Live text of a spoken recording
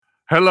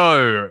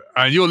Hello,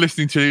 and you're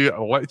listening to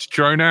Let's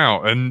Drone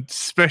Out. And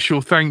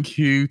special thank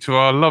you to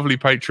our lovely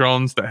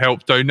patrons that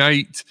help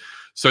donate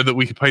so that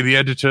we can pay the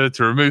editor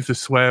to remove the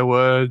swear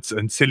words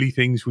and silly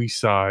things we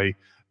say.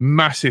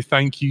 Massive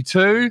thank you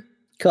to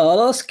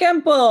Carlos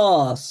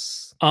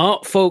Campos,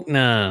 Art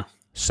Faulkner,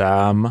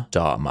 Sam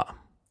Dharma.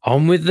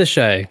 On with the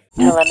show.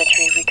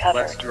 Telemetry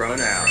recovered. Let's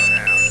drone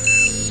out.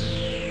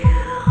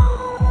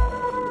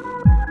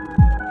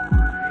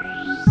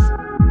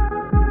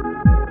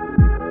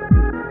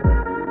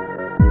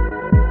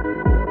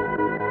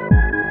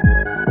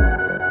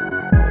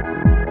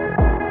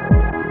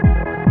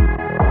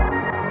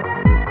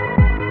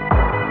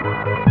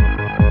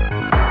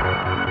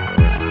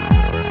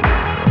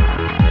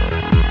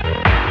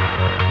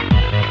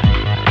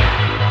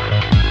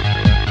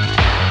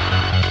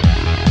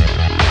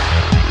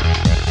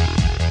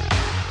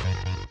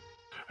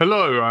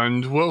 Hello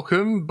and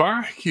welcome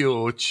back.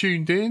 You're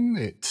tuned in.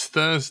 It's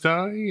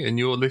Thursday and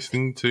you're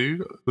listening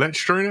to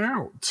Let's Drone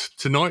Out.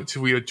 Tonight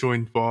we are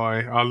joined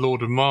by our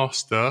Lord and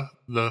Master,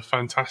 the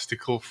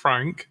fantastical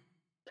Frank.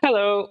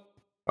 Hello.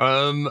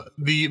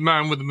 The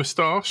man with the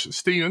moustache,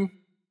 Stephen.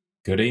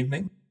 Good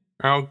evening.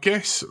 Our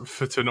guest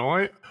for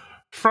tonight,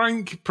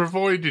 Frank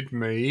provided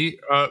me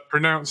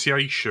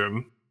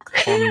pronunciation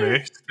on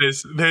this.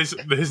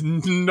 There's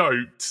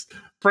notes.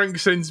 Frank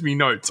sends me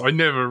notes. I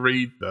never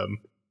read them.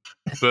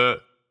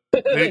 But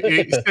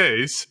it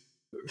says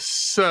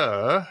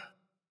Sir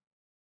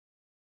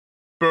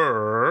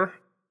Burr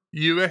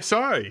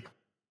USA.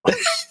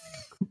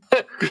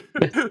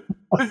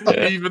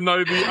 Even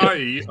though the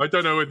A, I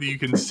don't know whether you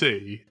can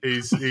see,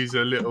 is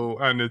a little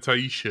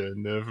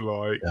annotation of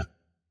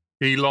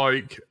he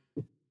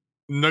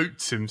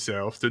notes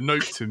himself to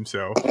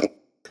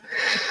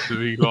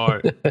be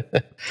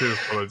to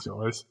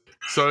apologise.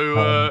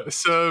 So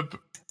Sir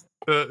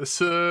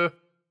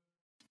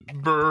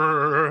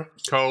Brr,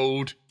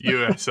 cold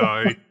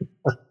USA.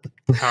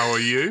 How are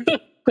you?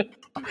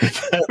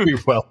 Very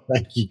well,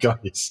 thank you,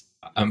 guys.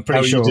 I'm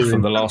pretty sure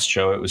from the last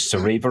show it was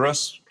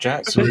Cerberus,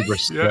 Jack.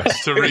 Cerberus, yeah.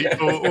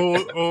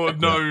 Or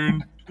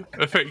known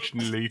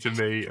affectionately to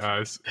me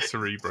as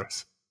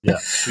Cerberus. Yeah.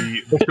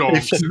 The dog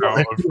if you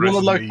want to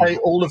locate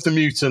all of the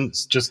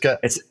mutants, just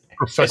get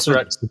Professor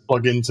X to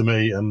plug into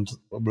me, and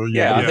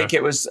I think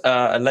it was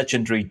a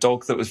legendary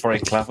dog that was very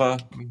clever,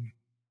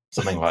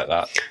 something like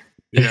that.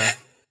 Yeah.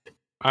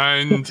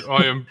 And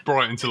I am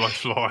bright until I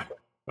fly,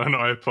 and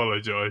I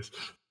apologise.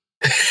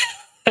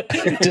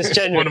 Just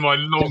one of my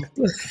longer.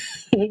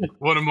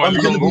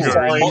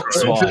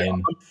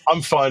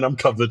 I'm fine. I'm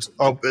covered.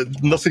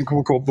 Nothing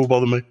will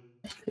bother me.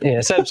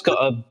 Yeah, Seb's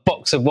got a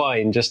box of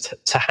wine just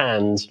to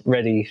hand,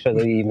 ready for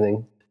the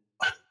evening,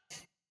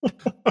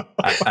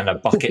 and a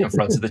bucket in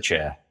front of the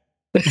chair.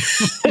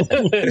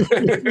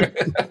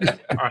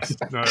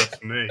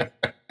 That's me.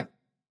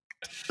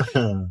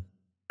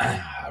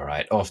 All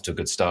right, off to a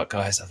good start,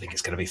 guys. I think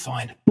it's going to be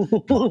fine.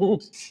 The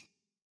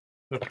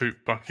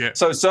poop bucket.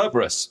 So,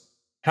 Cerberus,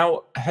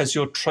 how has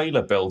your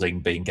trailer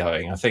building been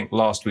going? I think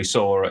last we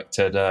saw it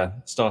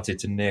had started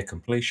to near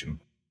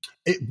completion.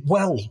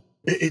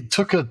 It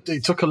took a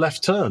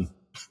left turn.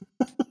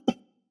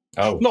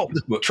 Oh, not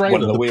the trailer.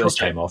 One of the wheels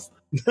came off.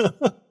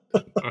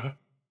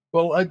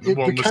 Well, it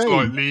one became was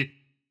slightly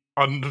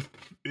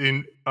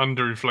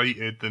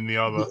underinflated than the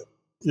other.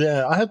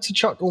 Yeah, I had to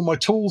chuck all my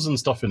tools and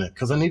stuff in it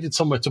because I needed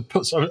somewhere to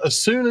put. So as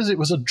soon as it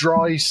was a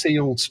dry,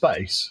 sealed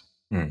space,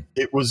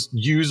 it was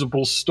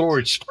usable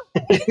storage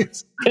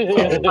space.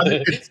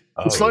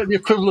 It's like the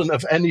equivalent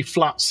of any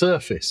flat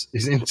surface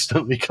is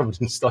instantly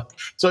covered in stuff.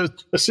 So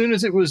as soon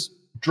as it was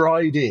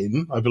dried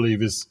in, I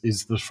believe is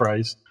the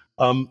phrase,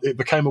 it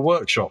became a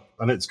workshop,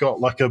 and it's got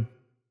like a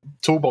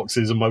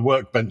toolboxes and my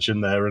workbench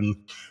in there, and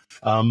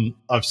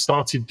I've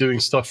started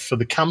doing stuff for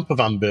the camper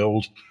van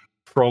build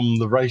from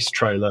the race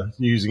trailer,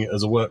 using it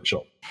as a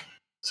workshop.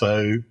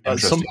 So at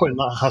some point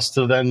that has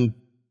to then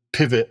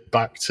pivot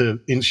back to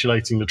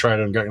insulating the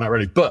trailer and getting that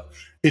ready. But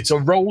it's a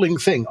rolling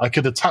thing. I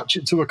could attach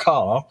it to a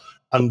car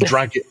and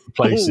drag it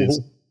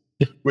places,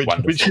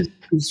 which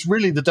is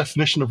really the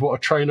definition of what a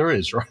trailer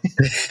is, right?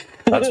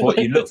 That's what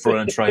you look for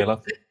in a trailer.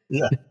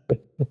 Yeah.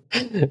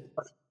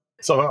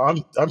 So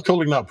I'm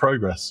calling that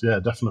progress. Yeah,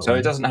 definitely. So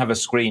it doesn't have a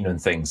screen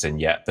and things in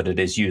yet, but it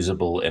is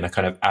usable in a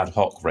kind of ad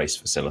hoc race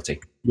facility.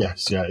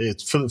 Yes, yeah.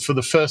 It's for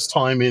the first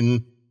time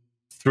in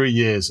 3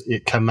 years,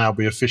 it can now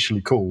be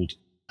officially called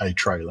a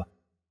trailer.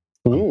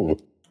 Ooh.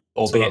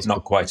 Albeit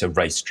not quite a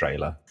race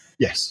trailer.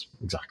 Yes,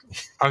 exactly.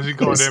 Has it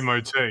got an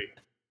MOT?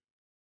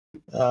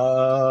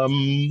 I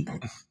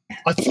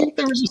think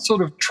there is a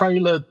sort of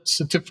trailer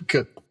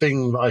certificate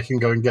thing that I can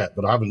go and get,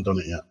 but I haven't done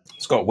it yet.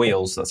 It's got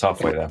wheels. That's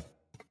halfway there.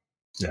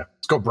 Yeah,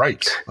 it's got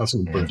brakes. That's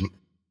an improvement.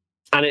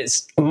 And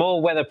it's more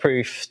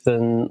weatherproof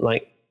than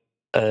like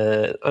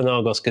an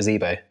Argos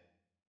gazebo.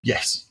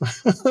 Yes,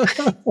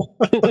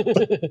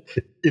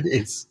 it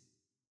is.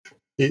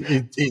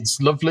 It's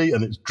lovely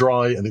and it's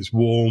dry and it's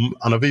warm.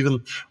 And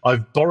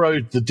I've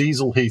borrowed the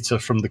diesel heater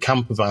from the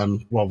camper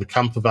van while the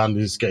camper van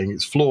is getting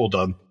its floor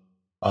done.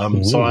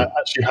 So I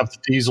actually have the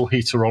diesel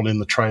heater on in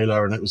the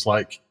trailer, and it was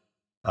like,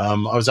 I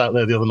was out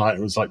there the other night.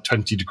 It was like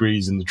 20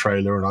 degrees in the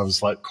trailer, and I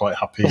was like quite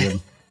happy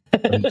and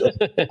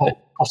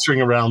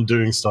pottering around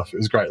doing stuff. It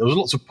was great. There's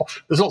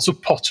lots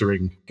of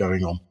pottering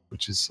going on,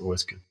 which is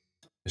always good.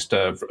 Just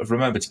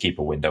remember to keep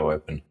a window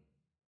open.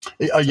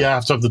 Yeah, I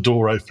have to have the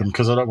door open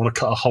because I don't want to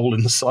cut a hole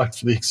in the side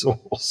for the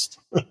exhaust.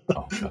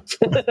 Oh,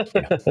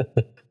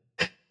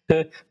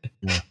 yeah.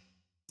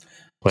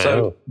 Wow.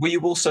 So, were you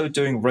also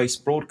doing race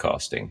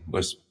broadcasting?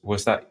 Was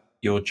that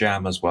your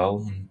jam as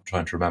well? I'm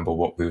trying to remember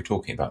what we were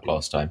talking about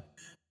last time.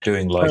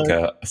 Doing like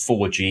a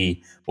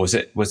 4G. Was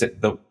it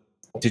the?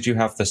 Did you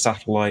have the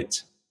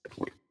satellite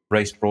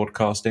race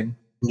broadcasting?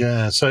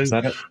 Yeah. So, is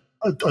that it?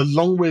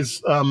 Along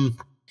with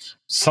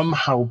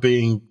somehow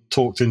being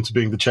talked into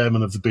being the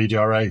chairman of the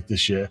BDRA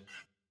this year,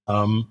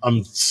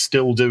 I'm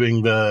still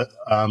doing the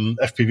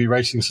FPV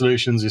Racing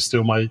Solutions. Is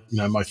still my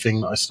thing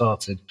that I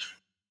started.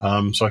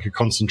 So I could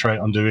concentrate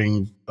on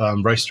doing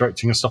race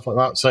directing and stuff like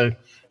that. So,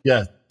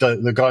 yeah,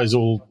 the guys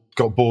all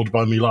got bored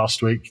by me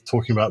last week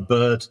talking about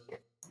Bird,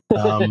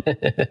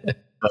 the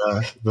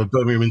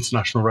Birmingham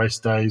International Race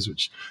Days,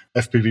 which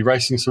FPV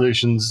Racing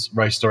Solutions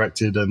race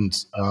directed and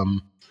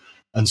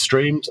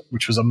streamed,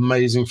 which was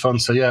amazing fun.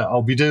 So, yeah,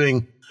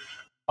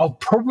 I'll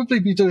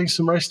probably be doing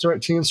some race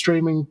directing and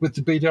streaming with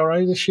the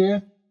BDRA this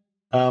year.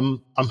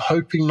 I'm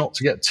hoping not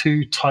to get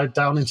too tied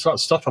down into that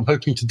stuff. I'm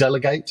hoping to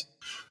delegate.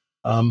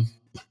 I'm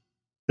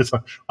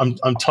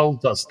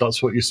told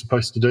that's what you're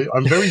supposed to do.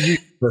 I'm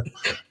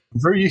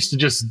very used to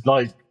just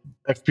like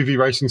FPV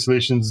Racing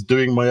Solutions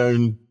doing my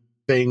own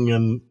thing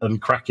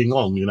and cracking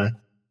on,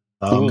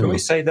 Can we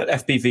say that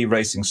FPV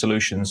Racing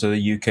Solutions are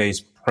the UK's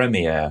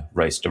premier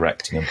race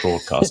directing and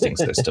broadcasting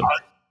system?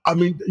 I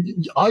mean,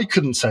 I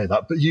couldn't say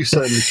that, but you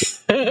certainly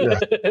could.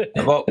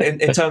 Yeah. Well, in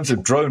terms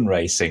of drone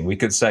racing, we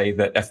could say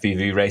that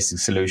FPV Racing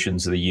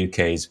Solutions are the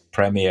UK's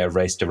premier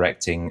race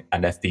directing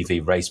and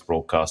FPV race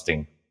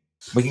broadcasting.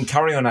 We can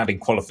carry on adding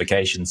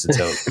qualifications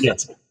until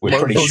we're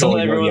pretty sure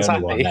you're the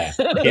only one there.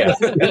 Yeah.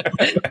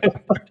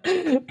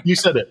 You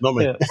said it, not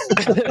me. Yeah.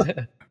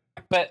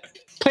 But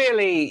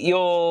clearly,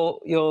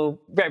 your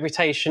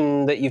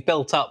reputation that you've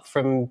built up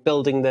from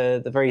building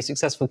the very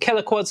successful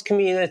Killer Quads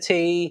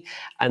community,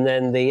 and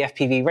then the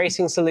FPV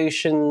Racing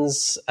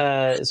Solutions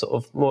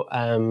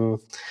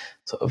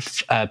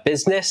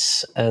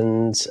business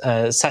and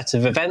set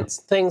of events,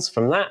 things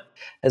from that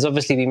has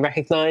obviously been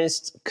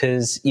recognised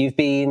because you've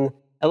been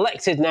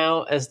elected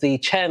now as the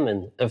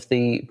chairman of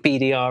the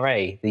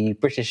BDRA, the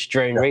British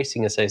Drone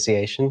Racing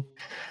Association.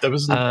 There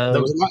was an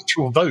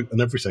actual vote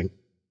and everything.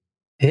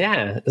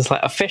 Yeah, it's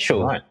like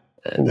official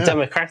and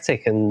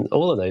democratic and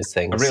all of those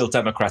things. A real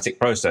democratic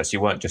process. You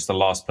weren't just the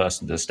last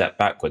person to step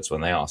backwards when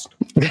they asked.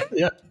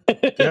 Yeah.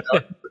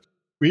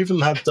 We even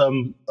had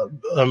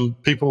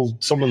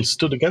someone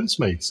stood against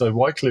me. So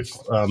Wycliffe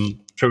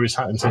threw his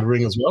hat into the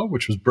ring as well,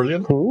 which was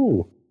brilliant.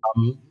 Ooh.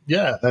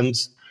 And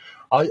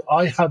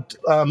I had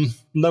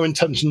no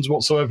intentions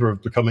whatsoever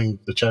of becoming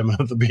the chairman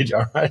of the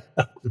BDRA.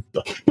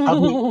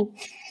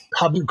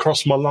 hadn't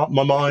crossed my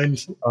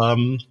mind.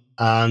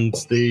 And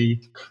the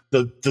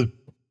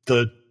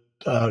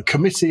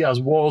committee as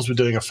was were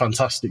doing a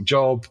fantastic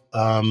job.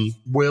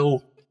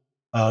 Will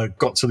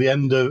got to the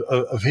end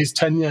of his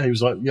tenure. He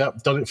was like,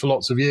 "Yep, done it for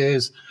lots of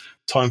years.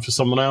 Time for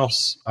someone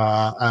else."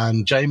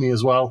 And Jamie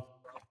as well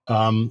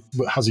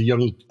has a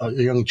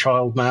young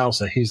child now,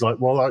 so he's like,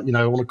 "Well, I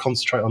want to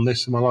concentrate on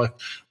this in my life."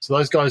 So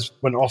those guys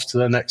went off to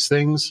their next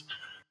things.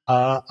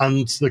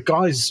 And the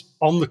guys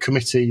on the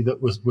committee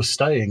that were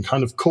staying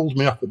kind of called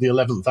me up at the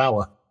 11th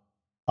hour.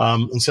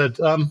 And said,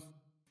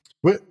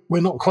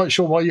 we're not quite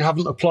sure why you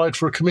haven't applied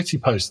for a committee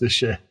post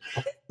this year.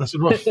 I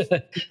said, well,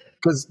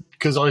 because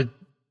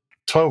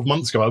 12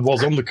 months ago I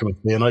was on the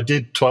committee and I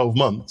did 12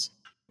 months.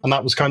 And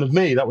that was kind of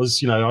me. That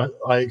was,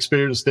 I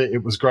experienced it.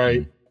 It was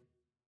great.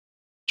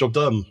 Job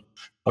done.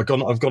 I've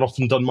gone off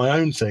and done my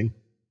own thing.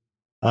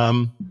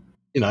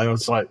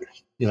 It's like,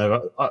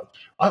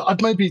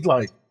 I'd maybe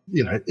like,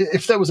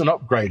 if there was an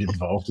upgrade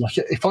involved, like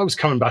if I was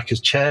coming back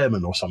as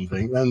chairman or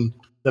something, then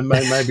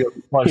maybe I'd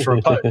apply for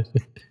a post.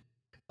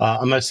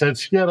 And they said,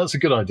 yeah, that's a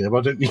good idea, but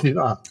I don't need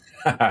that.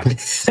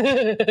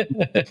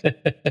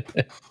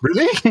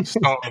 Really?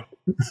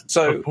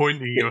 So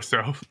appointing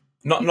yourself.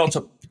 Not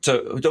to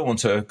don't want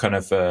to kind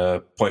of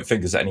point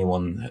fingers at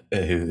anyone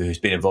who's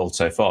been involved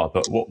so far,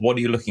 but what are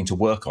you looking to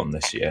work on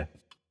this year?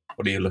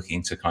 What are you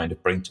looking to kind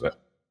of bring to it?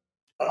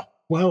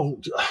 Well,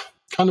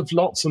 kind of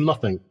lots and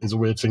nothing is a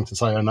weird thing to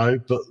say, I know,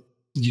 but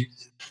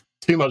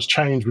too much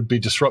change would be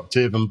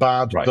disruptive and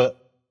bad, right. But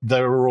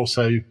there are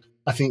also,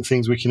 I think,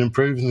 things we can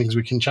improve and things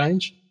we can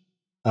change.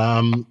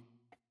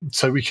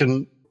 So we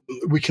can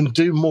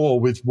do more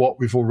with what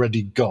we've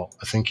already got,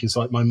 I think, is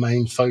like my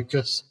main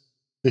focus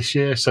this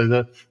year. So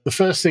the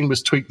first thing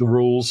was tweak the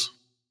rules.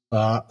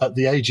 At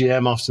the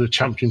AGM after the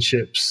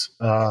championships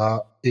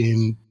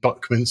in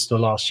Buckminster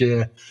last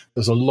year,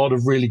 there's a lot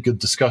of really good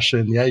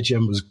discussion. The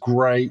AGM was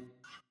great.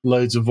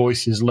 Loads of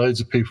voices, loads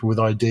of people with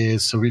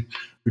ideas. So we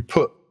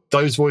put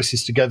those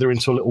voices together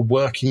into a little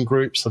working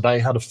group. So they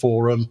had a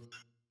forum,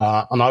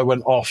 and I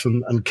went off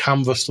and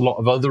canvassed a lot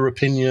of other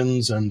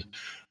opinions. And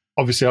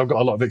obviously, I've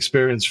got a lot of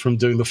experience from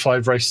doing the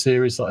 5-race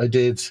series that I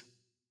did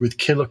with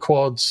Killer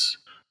Quads,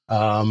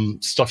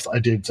 stuff that I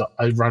did.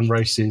 I ran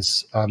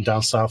races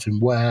down south in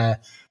Ware,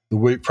 the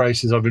Whoop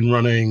races I've been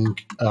running,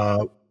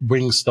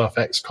 Wing stuff,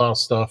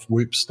 X-Class stuff,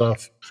 Whoop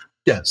stuff.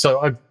 Yeah,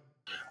 so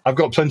I've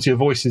got plenty of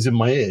voices in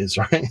my ears,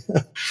 right?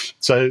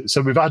 So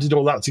we've added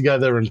all that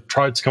together and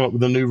tried to come up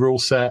with a new rule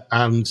set,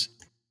 and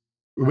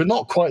we're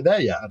not quite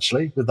there yet,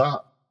 actually, with that.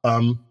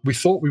 We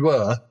thought we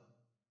were,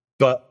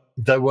 but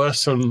there was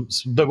some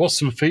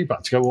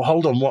feedback to go, well,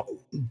 hold on, what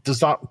does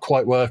that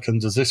quite work,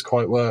 and does this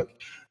quite work?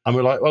 And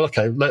we're like, well,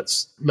 okay,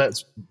 let's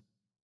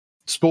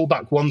spool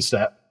back one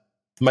step,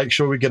 make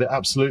sure we get it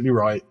absolutely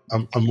right,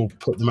 and we'll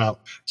put them out.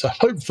 So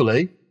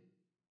hopefully,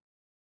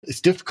 it's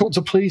difficult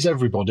to please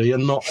everybody,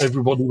 and not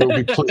everybody will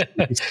be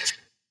pleased.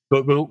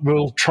 But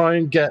we'll try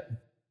and get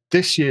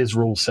this year's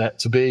rule set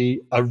to be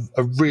a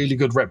really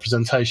good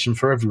representation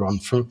for everyone,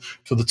 for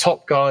the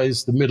top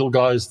guys, the middle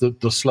guys,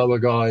 the slower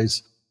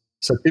guys,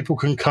 so people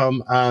can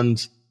come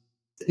and,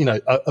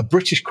 a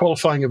British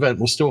qualifying event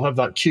will still have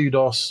that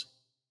kudos,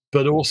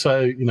 but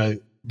also,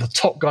 the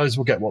top guys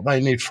will get what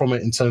they need from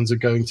it in terms of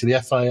going to the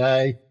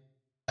FAI,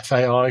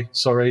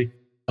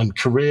 and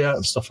Korea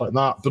and stuff like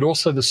that. But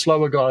also the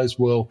slower guys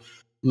will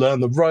learn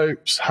the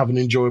ropes, have an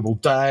enjoyable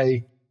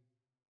day,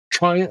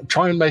 try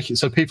and make it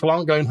so people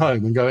aren't going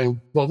home and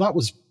going, well, that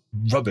was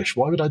rubbish.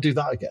 Why would I do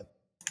that again?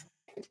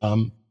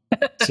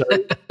 So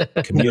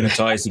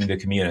communitizing the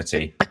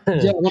community.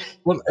 Yeah, I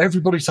want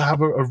everybody to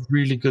have a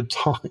really good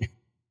time.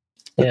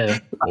 Yeah.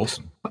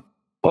 Awesome.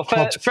 Well,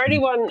 for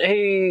anyone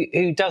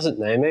who doesn't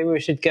know, maybe we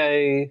should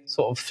go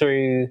sort of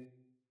through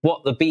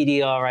what the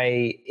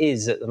BDRA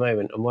is at the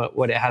moment and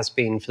what it has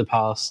been for the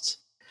past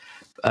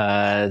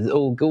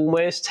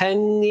almost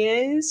 10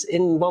 years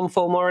in one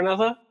form or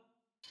another.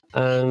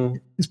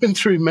 It's been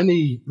through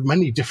many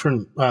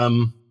different.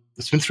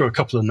 It's been through a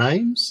couple of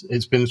names.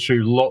 It's been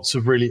through lots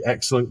of really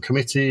excellent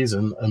committees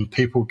and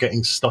people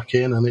getting stuck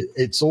in, and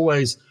it's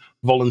always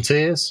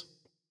volunteers.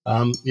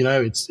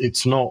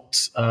 It's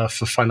not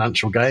for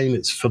financial gain.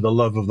 It's for the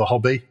love of the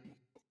hobby,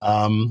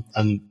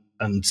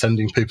 and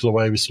sending people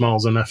away with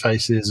smiles on their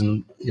faces,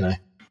 and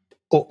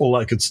all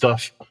that good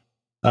stuff.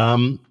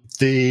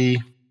 The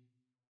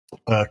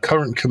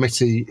current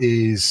committee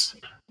is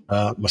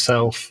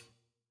myself,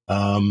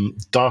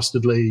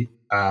 Dastardly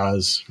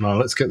as no.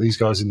 Let's get these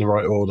guys in the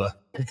right order.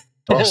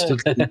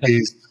 Dastardly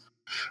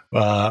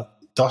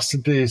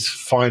is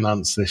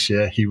finance this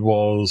year.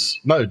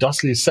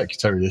 Dastardly is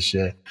secretary this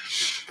year.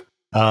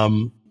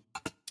 John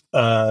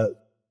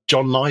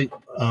Knight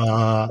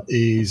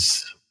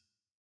is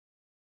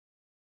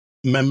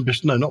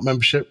not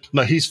membership.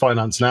 No, he's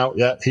finance now.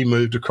 Yeah, he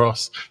moved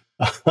across.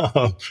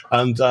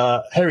 And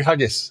Harry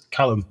Haggis,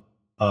 Callum,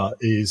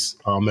 is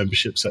our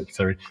membership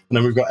secretary. And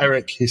then we've got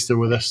Eric. He's still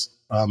with us.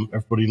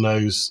 Everybody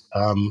knows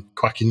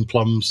Quacking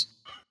Plums.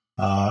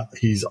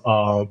 He's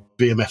our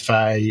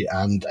BMFA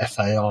and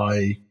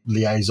FAI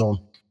liaison.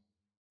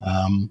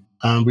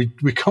 And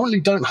we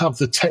currently don't have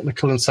the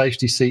technical and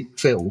safety seat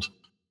filled.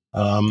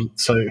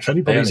 So if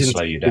anybody's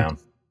slow you down.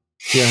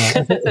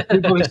 Yeah, if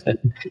anybody's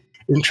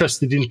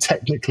interested in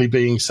technically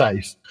being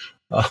safe,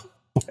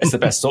 it's the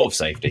best sort of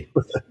safety.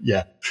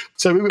 Yeah.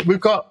 So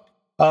we've got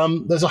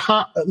there's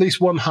at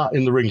least one hat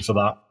in the ring for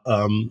that,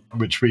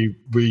 which we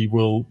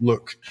will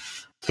look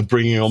to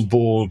bringing on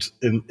board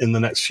in the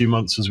next few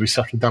months as we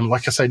settle down.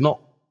 Like I say, not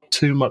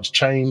too much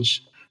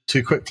change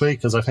too quickly,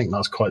 because I think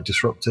that's quite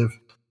disruptive.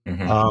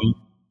 Mm-hmm.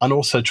 And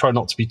also try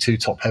not to be too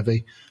top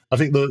heavy. I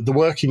think the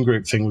working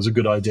group thing was a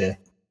good idea.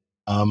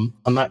 And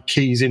that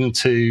keys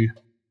into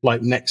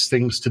like next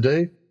things to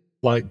do,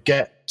 like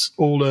get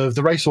all of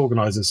the race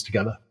organisers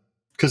together.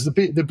 Because the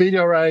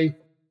BDRA,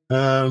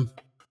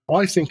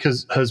 I think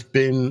has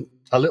been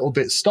a little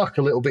bit stuck,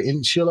 a little bit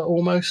insular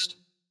almost.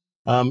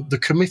 The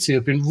committee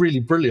have been really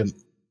brilliant,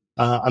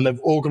 and they've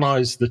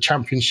organised the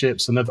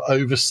championships, and they've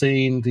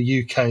overseen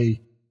the UK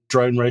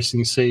drone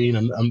racing scene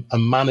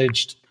and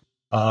managed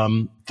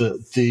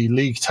the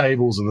league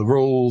tables and the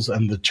rules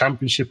and the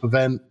championship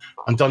event,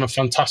 and done a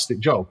fantastic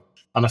job.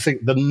 And I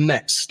think the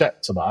next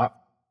step to that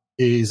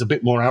is a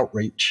bit more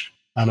outreach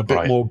and a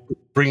bit more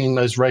bringing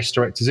those race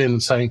directors in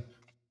and saying,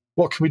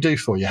 what can we do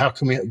for you? How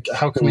can we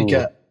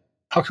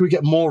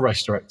get more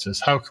race directors?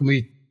 How can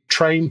we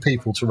train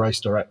people to race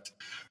direct?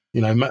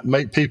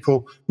 Make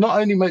people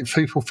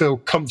feel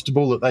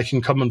comfortable that they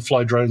can come and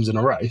fly drones in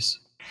a race.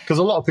 Because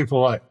a lot of people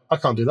are like, I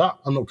can't do that.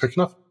 I'm not quick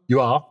enough.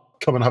 You are.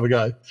 Come and have a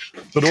go.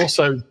 But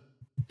also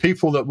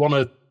people that want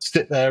to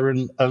sit there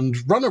and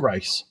run a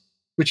race,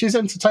 which is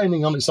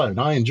entertaining on its own.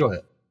 I enjoy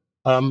it.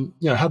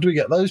 How do we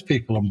get those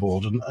people on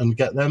board and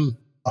get them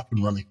up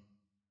and running?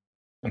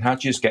 And how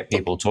do you just get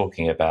people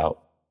talking about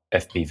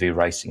FPV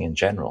racing in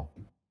general?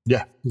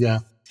 Yeah.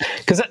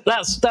 Because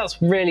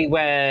that's really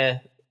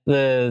where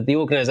the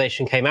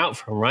organisation came out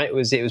from, right? It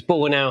was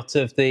born out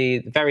of the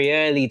very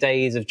early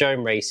days of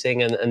drone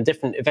racing and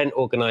different event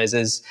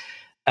organisers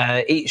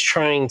each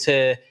trying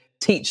to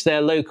teach their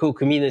local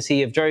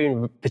community of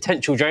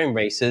potential drone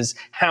racers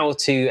how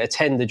to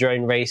attend a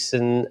drone race,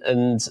 and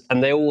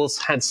they all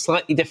had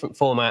slightly different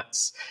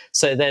formats.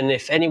 So then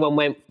if anyone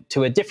went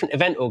to a different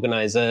event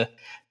organizer,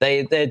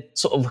 they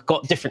sort of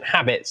got different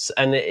habits,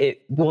 and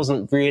it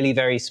wasn't really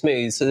very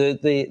smooth. So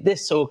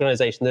this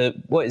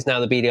organization, what is now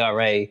the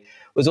BDRA,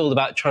 was all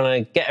about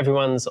trying to get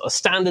everyone sort of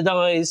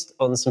standardized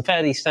on some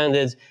fairly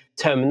standard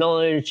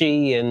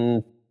terminology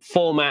and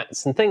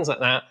formats and things like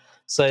that.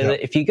 So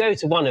that if you go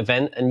to one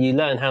event and you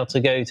learn how to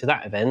go to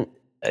that event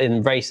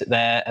and race it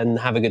there and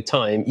have a good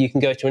time, you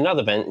can go to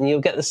another event and you'll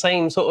get the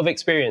same sort of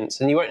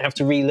experience and you won't have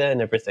to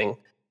relearn everything.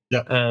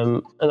 Yeah.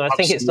 And I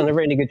think it's done a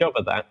really good job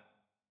of that.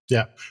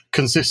 Yeah.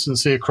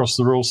 Consistency across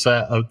the rule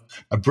set.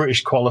 A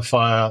British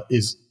qualifier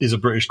is a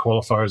British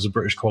qualifier, is a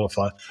British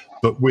qualifier,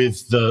 but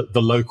with the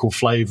local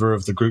flavour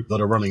of the group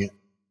that are running it.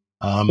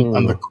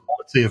 And the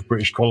quality of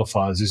British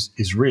qualifiers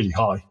is really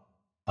high.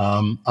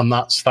 And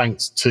that's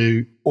thanks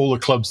to all the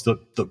clubs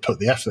that put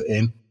the effort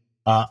in,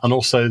 and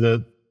also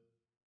the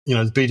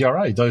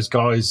BDRA, those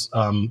guys,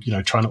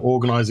 trying to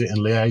organise it and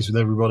liaise with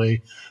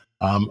everybody,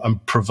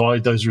 and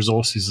provide those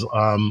resources.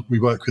 We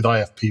work with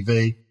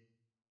IFPV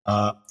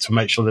to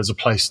make sure there's a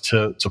place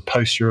to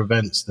post your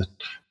events.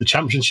 The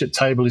championship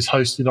table is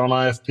hosted on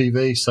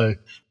IFPV, so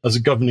as a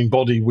governing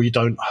body, we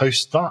don't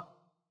host that,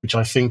 which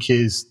I think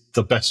is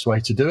the best way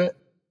to do it.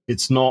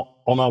 It's not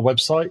on our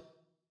website.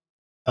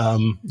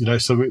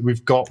 So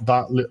we've got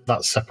that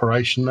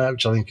separation there,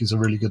 which I think is a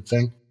really good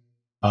thing.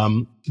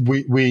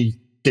 We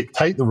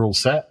dictate the rule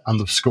set and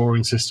the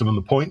scoring system and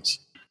the points,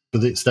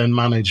 but it's then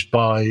managed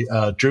by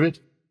Druid,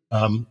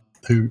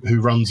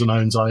 who runs and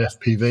owns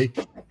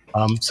IFPV.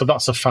 So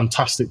that's a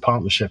fantastic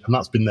partnership, and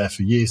that's been there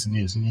for years and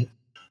years and years.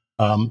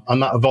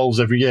 And that evolves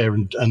every year,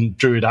 and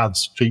Druid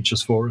adds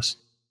features for us.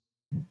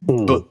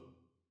 But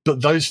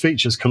those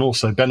features can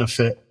also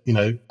benefit,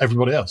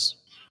 everybody else.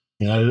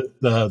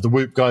 The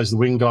Whoop guys, the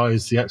Wing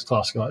guys, the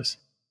X-Class guys.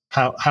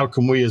 How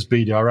can we as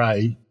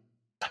BDRA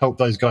help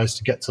those guys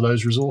to get to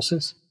those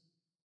resources?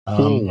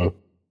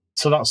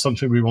 So that's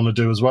something we want to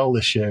do as well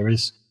this year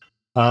is,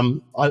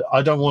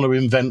 I don't want to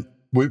invent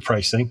Whoop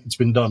racing. It's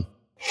been done.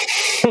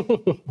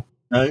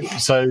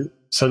 So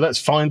let's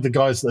find the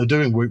guys that are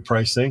doing Whoop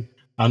racing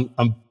and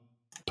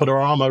put our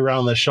arm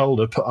around their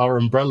shoulder, put our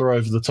umbrella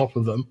over the top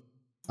of them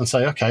and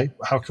say, okay,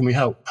 how can we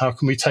help? How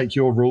can we take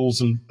your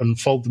rules and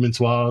fold them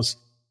into ours?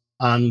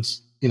 And,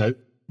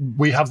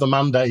 we have the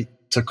mandate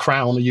to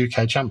crown a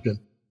UK champion.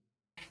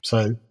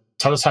 So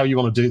tell us how you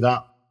want to do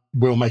that.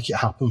 We'll make it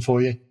happen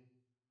for you.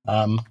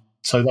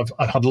 So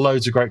I've had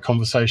loads of great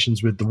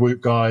conversations with the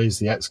Whoop guys,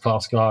 the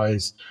X-Class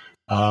guys,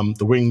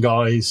 the Wing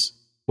guys,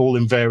 all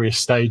in various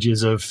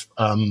stages of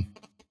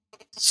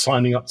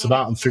signing up to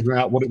that and figuring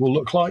out what it will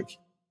look like.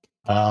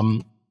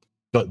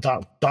 But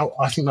that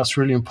I think that's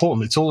really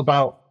important. It's all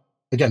about,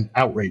 again,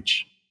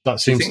 outreach. That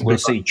seems Do you think we'll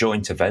see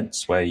joint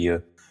events where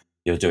you're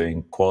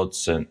doing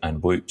quads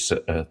and whoops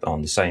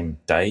on the same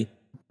day?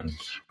 And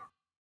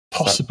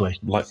possibly.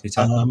 Likely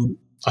to happen?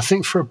 I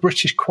think for a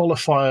British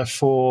qualifier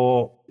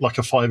for like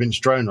a 5-inch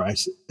drone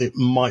race, it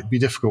might be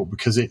difficult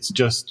because it's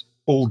just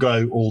all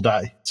go all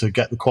day to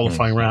get the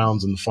qualifying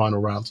rounds and the final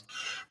rounds.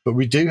 But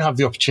we do have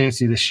the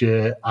opportunity this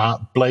year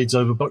at Blades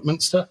over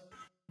Buckminster,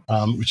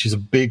 which is a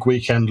big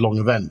weekend-long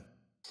event.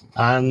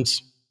 And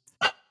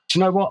do you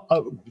know what?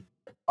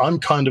 I'm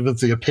kind of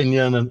the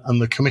opinion,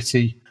 and the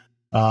committee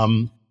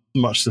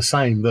much the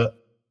same, that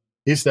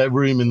is there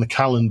room in the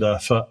calendar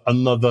for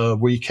another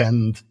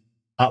weekend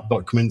at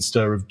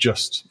Buckminster of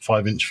just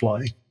 5-inch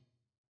flying?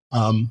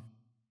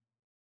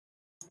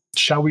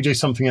 Shall we do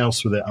something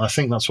else with it? And I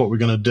think that's what we're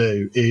going to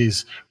do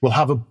is we'll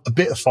have a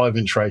bit of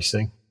 5-inch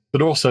racing,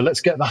 but also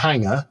let's get the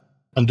hangar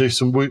and do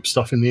some Whoop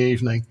stuff in the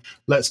evening.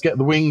 Let's get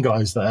the Wing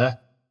guys there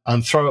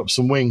and throw up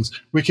some wings.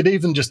 We could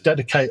even just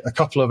dedicate a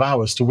couple of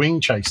hours to wing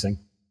chasing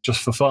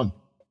just for fun.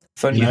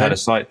 If only you had a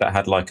site that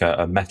had like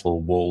a metal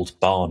walled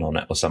barn on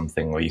it or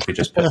something where you could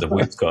just put the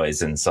Whoop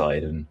guys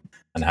inside and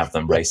have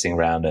them racing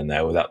around in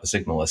there without the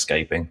signal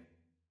escaping.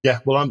 Yeah,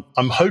 well,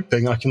 I'm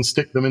hoping I can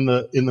stick them in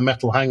the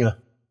metal hangar.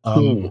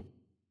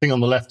 Thing on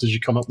the left as you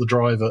come up the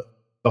drive at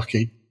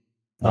Bucky.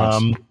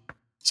 Nice.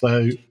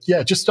 So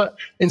yeah, just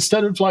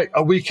instead of like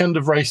a weekend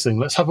of racing,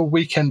 let's have a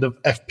weekend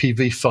of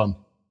FPV fun.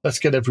 Let's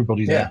get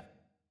everybody there.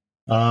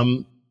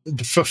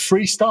 For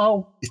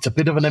freestyle, it's a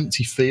bit of an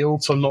empty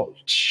field, so I'm not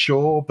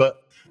sure.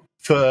 But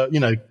for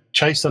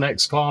chase an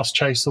X-Class,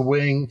 chase a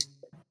Wing,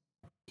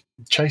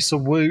 chase a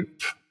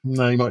Whoop,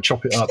 no, you might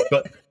chop it up,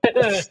 but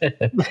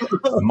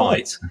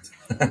might.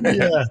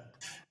 Yeah,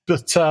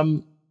 but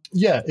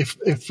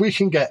if we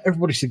can get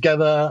everybody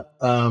together,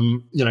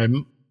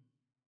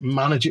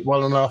 manage it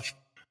well enough,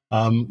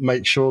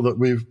 make sure that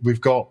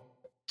we've got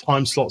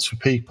time slots for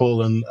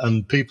people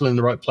and people in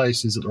the right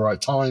places at the right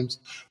times.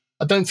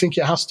 I don't think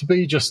it has to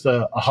be just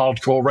a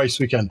hardcore race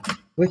weekend. I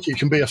think it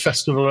can be a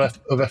festival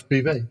of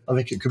FPV. I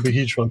think it could be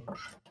huge fun.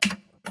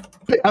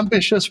 Bit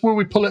ambitious. Will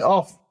we pull it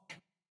off?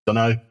 Don't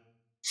know.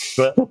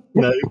 But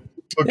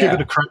we'll give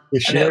it a crack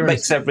this and year. It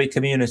makes every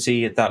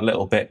community that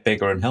little bit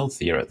bigger and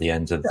healthier at the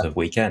end of the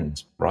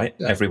weekend, right?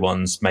 Yeah.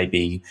 Everyone's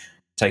maybe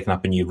taken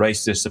up a new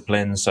race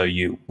discipline, so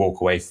you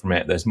walk away from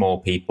it. There's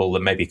more people.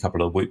 Maybe a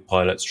couple of Whoop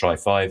pilots try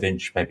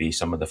 5-inch. Maybe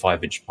some of the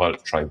 5-inch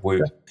pilots try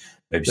Whoop.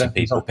 Maybe some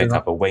people exactly pick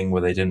up a wing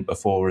where they didn't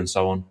before, and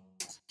so on.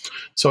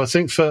 So I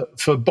think for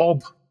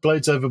Bob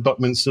Blades over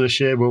Buckminster this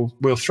year,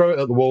 we'll throw it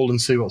at the wall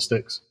and see what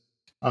sticks.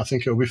 I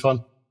think it'll be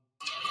fun.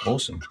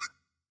 Awesome.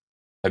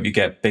 Hope you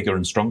get bigger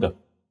and stronger.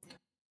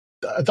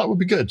 That would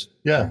be good.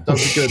 Yeah, that would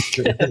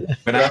be good.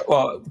 But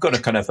well, I've got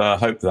to kind of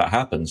hope that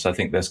happens. I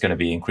think there's going to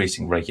be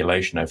increasing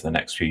regulation over the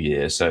next few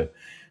years. So,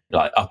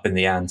 like up in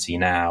the ante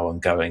now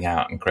and going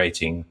out and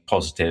creating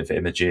positive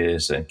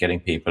images and getting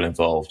people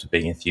involved and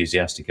being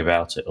enthusiastic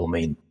about it will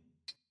mean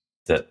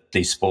that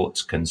these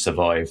sports can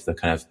survive the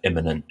kind of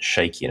imminent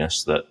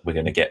shakiness that we're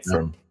going to get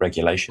from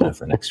regulation over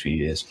the next few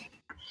years.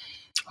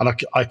 And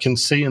I can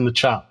see in the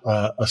chat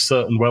a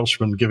certain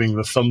Welshman giving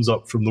the thumbs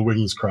up from the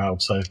Wings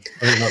crowd. So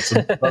I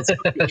think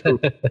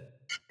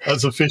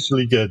that's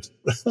officially good.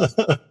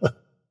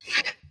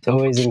 It's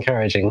always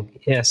encouraging.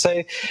 Yeah.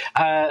 So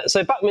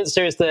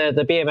Buckminster is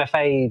the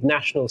BMFA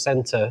National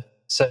Centre.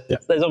 So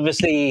there's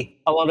obviously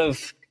a lot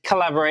of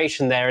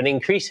collaboration there, and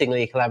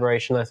increasingly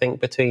collaboration, I think,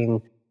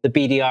 between the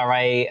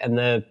BDRA and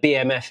the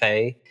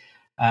BMFA.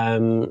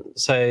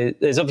 So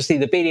there's obviously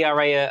the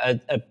BDRA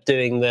are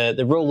doing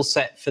the rule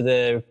set for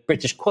the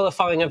British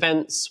qualifying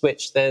events,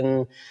 which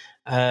then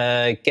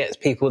gets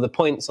people the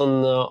points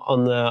on the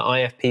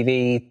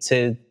IFPV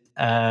to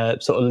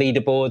sort of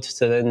leaderboard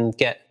to then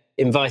get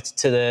invited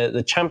to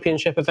the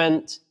championship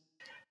event.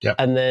 Yeah.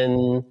 And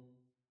then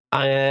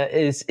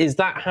is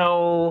that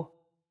how?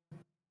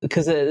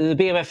 Because the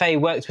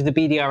BMFA worked with the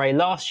BDRA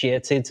last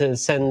year to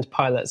send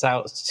pilots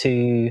out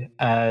to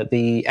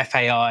the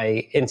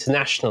FAI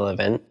international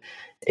event.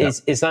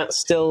 Is that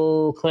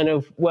still kind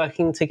of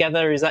working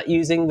together? Is that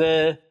using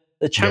the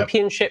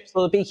championships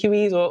or the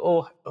BQEs,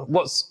 or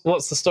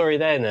what's the story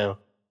there now?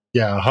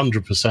 Yeah,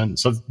 100%.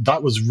 So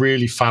that was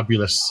really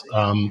fabulous.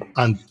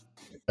 And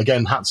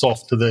again, hats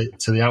off to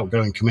the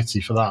outgoing committee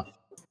for that,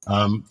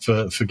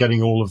 for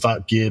getting all of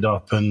that geared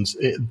up. And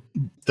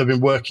they've been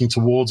working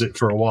towards it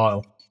for a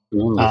while.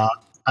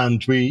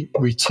 And we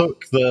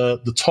took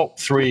the top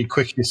 3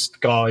 quickest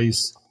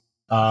guys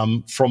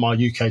from our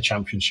UK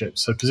championship.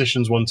 So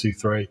positions 1, 2,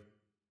 3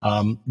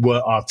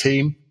 were our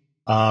team,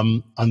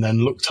 and then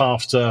looked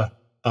after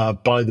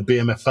by the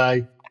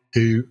BMFA,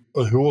 who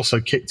also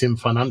kicked in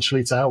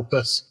financially to help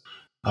us.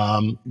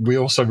 We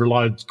also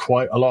relied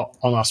quite a lot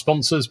on our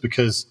sponsors,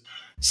 because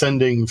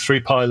sending 3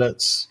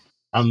 pilots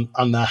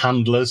and their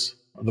handlers,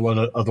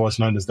 otherwise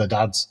known as their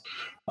dads,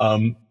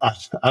 and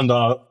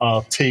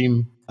our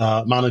team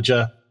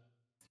manager,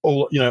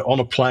 all on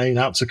a plane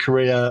out to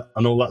Korea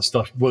and all that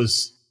stuff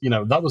was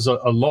that was a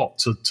lot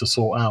to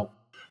sort out.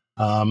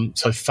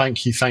 So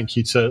thank you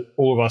to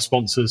all of our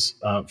sponsors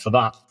for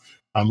that,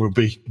 and we'll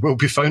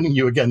be phoning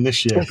you again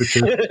this year,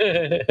 because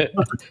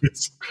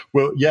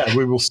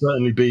we will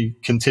certainly be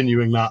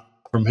continuing that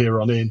from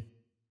here on in,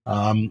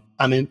 and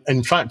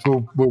in fact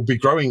we'll be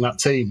growing that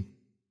team.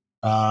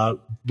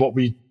 What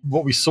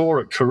we saw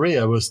at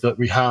Korea was that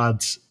we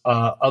had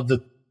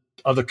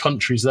other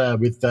countries there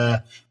with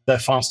their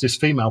fastest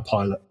female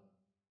pilot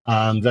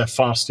and their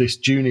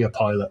fastest junior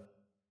pilot.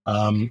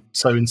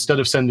 So instead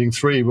of sending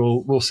 3,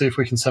 we'll see if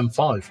we can send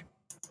 5.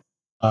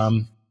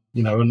 And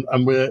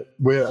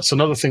it's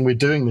another thing we're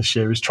doing this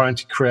year is trying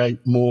to create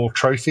more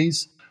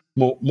trophies,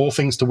 more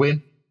things to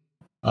win.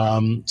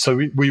 So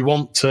we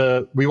want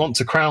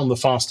to crown the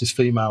fastest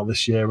female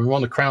this year. We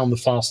want to crown the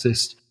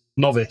fastest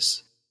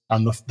novice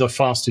and the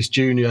fastest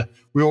junior.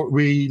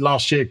 We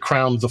last year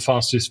crowned the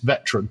fastest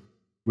veteran,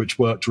 which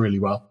worked really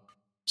well.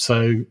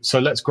 So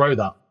let's grow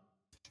that.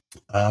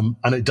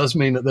 And it does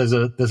mean that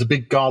there's a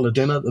big gala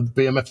dinner that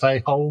the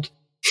BMFA hold.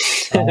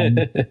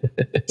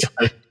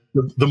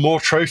 The more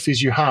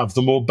trophies you have,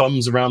 the more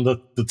bums around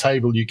the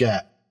table you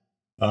get,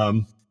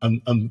 and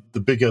the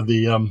bigger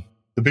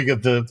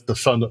the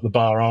fun at the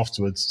bar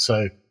afterwards.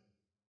 So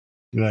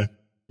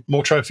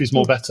more trophies,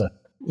 more better.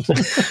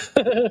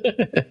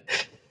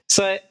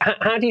 So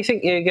how do you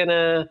think you're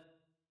gonna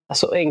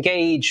sort of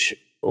engage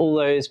all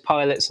those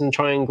pilots and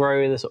try and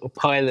grow the sort of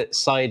pilot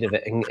side of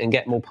it and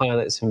get more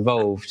pilots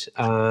involved?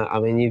 I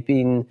mean, you've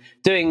been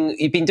doing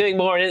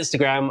more on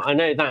Instagram, I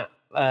know that,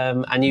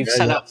 and you've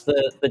set up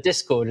the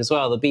Discord as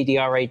well, the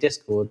BDRA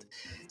Discord.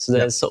 So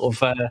there's sort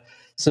of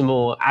some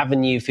more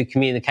avenue for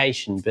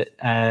communication. But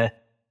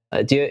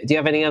do you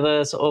have any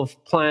other sort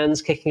of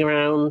plans kicking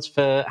around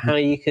for how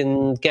you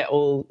can get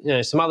all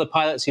some other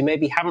pilots who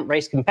maybe haven't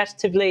raced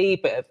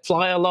competitively but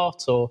fly a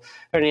lot, or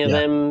any of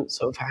them,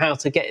 sort of how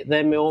to get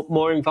them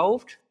more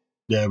involved?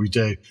 Yeah, we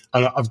do.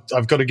 And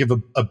I've got to give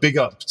a big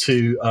up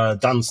to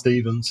Dan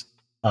Stevens,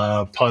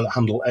 pilot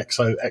handle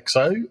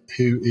XOXO,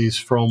 who is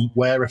from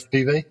Ware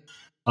FPV.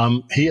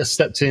 He has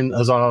stepped in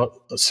as our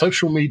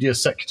social media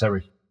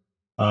secretary.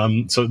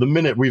 So at the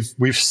minute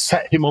we've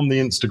set him on the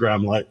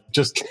Instagram, like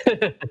just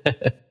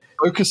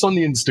focus on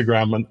the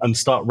Instagram and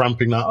start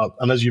ramping that up.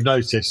 And as you've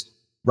noticed,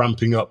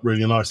 ramping up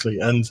really nicely.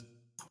 And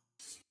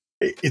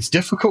it's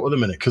difficult at the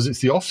minute because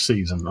it's the off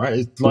season, right?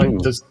 It's like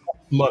there's not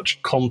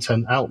much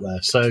content out there.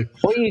 So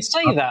well, you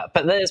say that,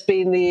 but there's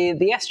been the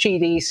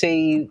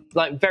SGDC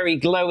like very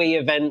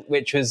glowy event,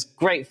 which was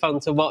great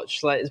fun to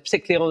watch. Like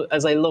particularly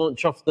as they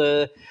launch off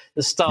the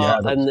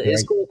start, and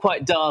it's all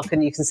quite dark,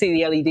 and you can see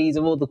the LEDs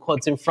of all the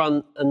quads in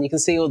front, and you can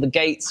see all the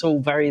gates all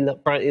very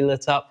brightly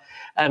lit up.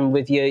 And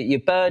with your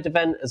bird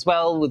event as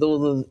well, with all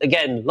the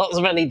again lots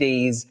of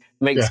LEDs,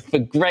 makes for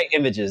great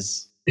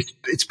images.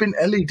 It's been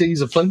LEDs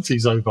aplenty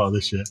so far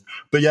this year,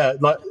 but yeah,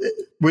 like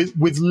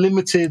with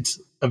limited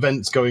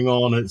events going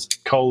on, it's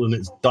cold and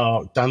it's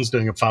dark. Dan's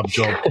doing a fab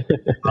job,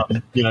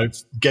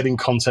 getting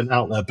content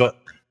out there. But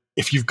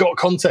if you've got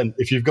content,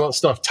 if you've got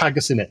stuff, tag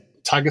us in it.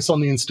 Tag us on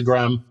the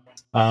Instagram.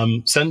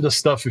 Send us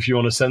stuff if you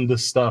want to send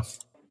us stuff.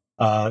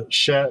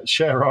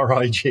 Share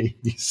our IG.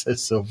 He says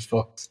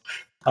Silverfox.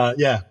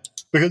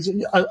 Because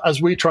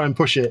as we try and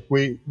push it,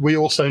 we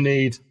also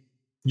need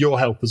your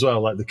help as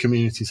well, like the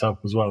community's help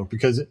as well,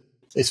 because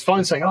it's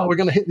fine saying, we're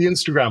going to hit the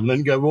Instagram, and then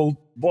you go, well,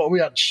 what are we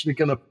actually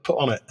going to put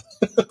on it?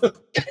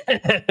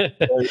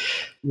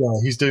 So,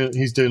 he's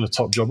doing a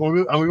top job.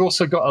 And we've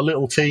also got a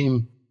little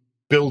team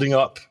building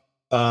up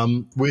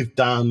with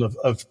Dan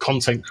of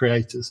content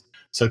creators.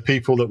 So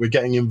people that we're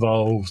getting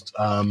involved,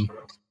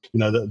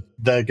 that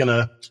they're going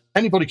to,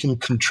 anybody can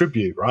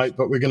contribute, right?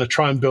 But we're going to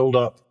try and build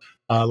up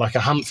like a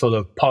handful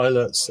of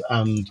pilots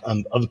and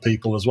other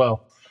people as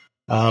well.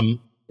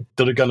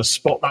 That are going to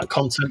spot that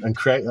content and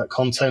create that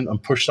content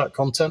and push that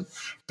content,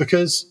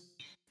 because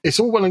it's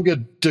all well and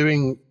good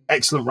doing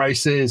excellent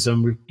races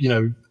and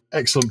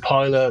excellent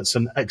pilots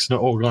and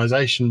excellent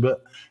organization,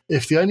 but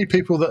if the only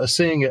people that are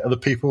seeing it are the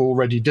people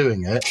already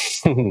doing it,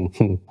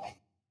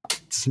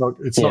 it's not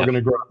going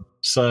to grow.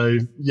 So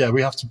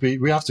we have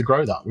to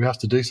grow that. We have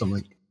to do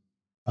something.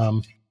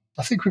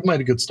 I think we've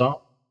made a good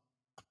start.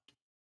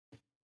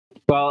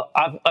 Well,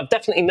 I've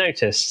definitely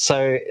noticed.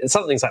 So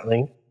something's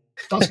happening.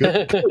 That's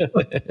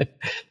good.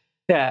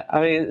 Yeah, I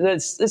mean,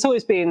 it's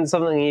always been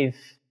something you've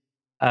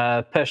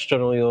pushed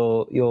on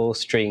all your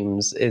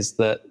streams, is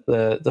that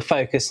the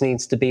focus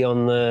needs to be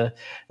on the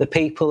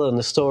people and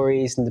the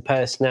stories and the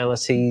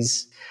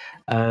personalities.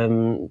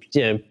 To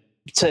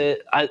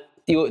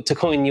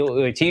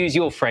use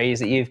your phrase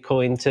that you've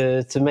coined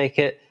to make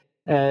it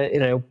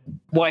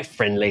wife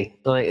friendly.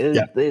 Like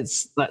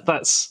it's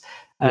that's.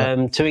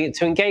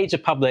 To engage a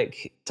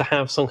public, to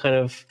have some kind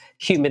of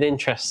human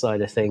interest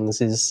side of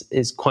things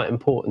is quite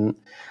important.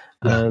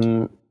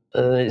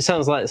 It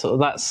sounds like sort of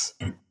that's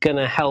going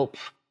to help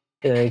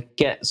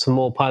get some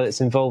more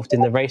pilots involved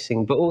in the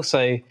racing, but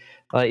also,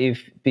 like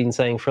you've been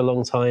saying for a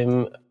long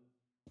time,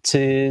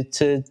 to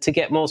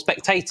get more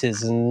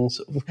spectators and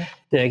sort of,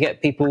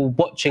 get people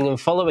watching and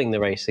following the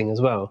racing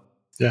as well.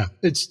 Yeah,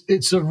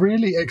 it's a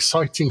really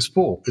exciting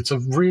sport. It's a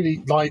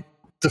really, like,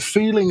 the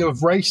feeling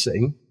of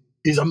racing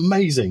is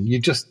amazing.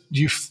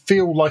 You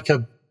feel like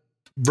a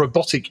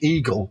robotic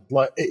eagle,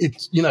 like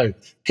it's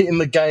hitting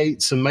the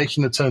gates and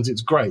making the turns.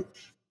 It's great,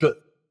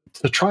 but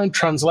to try and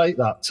translate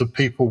that to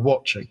people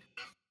watching,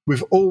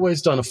 we've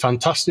always done a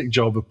fantastic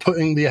job of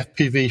putting the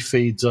FPV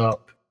feeds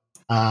up,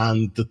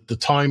 and the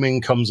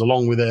timing comes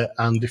along with it.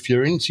 And if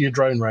you're into your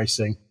drone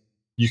racing,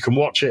 you can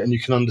watch it and you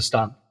can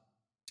understand.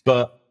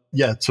 But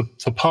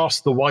to pass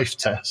the wife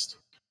test,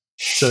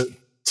 to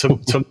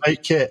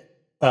make it.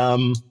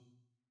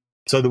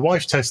 So the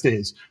wife test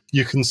is,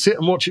 you can sit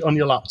and watch it on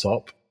your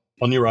laptop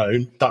on your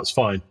own. That's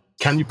fine.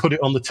 Can you put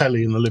it on the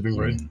telly in the living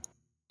room?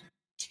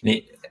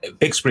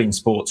 Big screen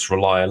sports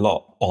rely a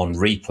lot on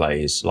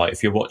replays. Like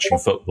if you're watching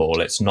football,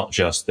 it's not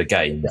just the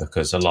game,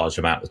 because a large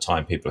amount of the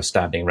time people are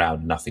standing around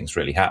and nothing's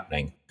really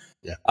happening.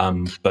 Yeah.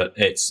 But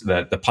it's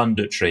the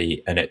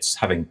punditry, and it's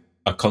having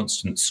a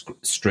constant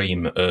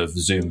stream of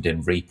zoomed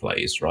in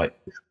replays, right?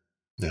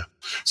 Yeah.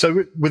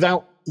 So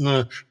without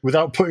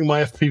putting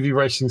my FPV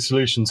Racing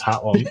Solutions hat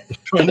on,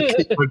 trying to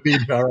keep my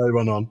BDRA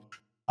one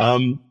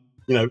on,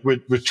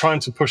 we're trying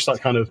to push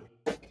that kind of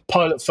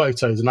pilot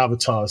photos and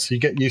avatars, so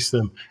you get used to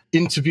them.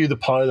 Interview the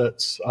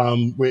pilots,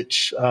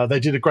 which they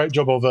did a great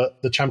job of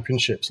at the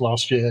championships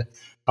last year,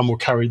 and we'll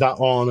carry that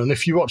on. And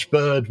if you watch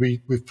Bird,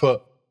 we've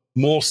put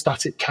more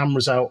static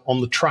cameras out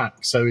on the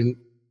track, so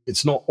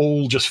it's not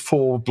all just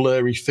 4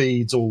 blurry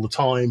feeds all the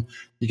time.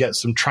 You get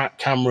some track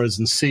cameras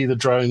and see the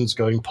drones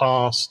going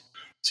past,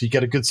 so you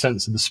get a good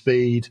sense of the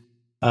speed,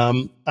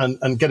 and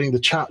getting the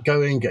chat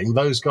going, getting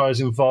those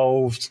guys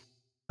involved.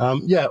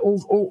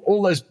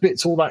 All those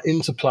bits, all that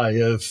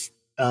interplay of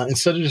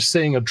instead of just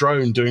seeing a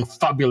drone doing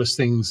fabulous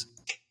things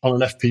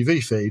on an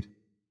FPV feed,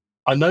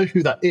 I know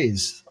who that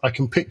is. I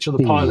can picture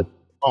the pilot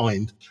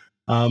behind,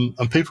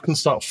 and people can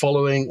start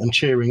following and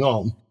cheering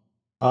on.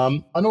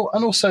 And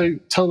also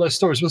tell those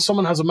stories. When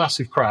someone has a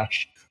massive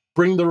crash,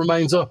 bring the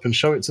remains up and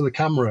show it to the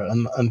camera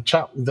and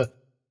chat with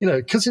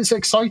because it's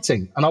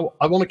exciting. And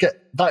I want to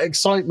get that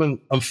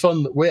excitement and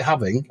fun that we're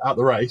having at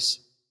the race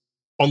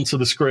onto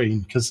the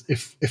screen. Because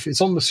if it's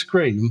on the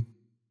screen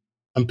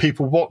and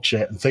people watch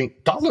it and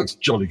think, that looks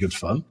jolly good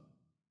fun,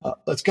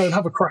 let's go and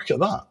have a crack at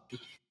that.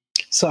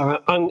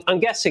 So I'm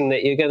guessing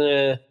that you're going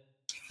to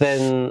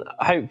then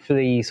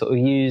hopefully sort of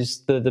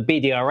use the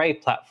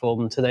BDRA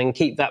platform to then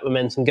keep that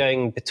momentum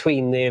going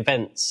between the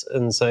events.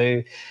 And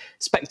so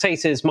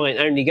spectators might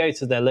only go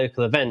to their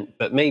local event,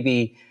 but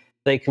maybe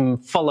they can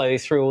follow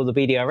through all the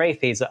BDRA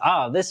feeds that,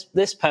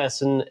 this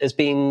person has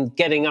been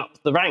getting up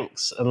the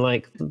ranks, and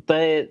like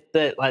they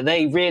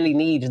really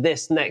need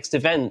this next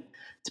event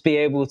to be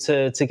able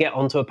to get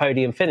onto a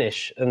podium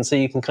finish. And so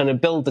you can kind of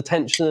build the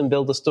tension and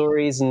build the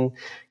stories and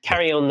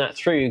carry on that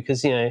through,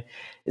 because, you know,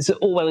 it's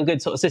all well and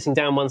good sort of sitting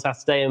down one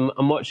Saturday and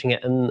watching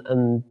it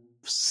and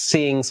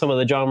seeing some of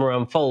the drama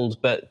unfold,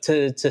 but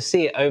to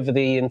see it over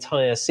the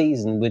entire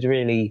season would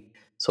really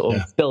sort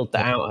of build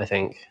that out, I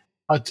think.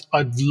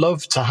 I'd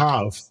love to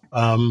have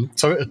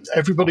so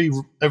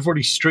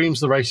everybody streams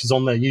the races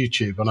on their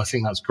YouTube, and I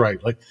think that's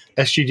great. Like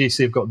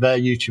SGDC have got their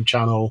YouTube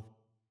channel,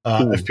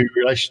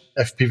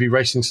 FPV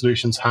Racing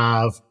Solutions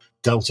have,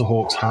 Delta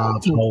Hawks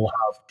have, Hull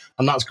have,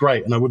 and that's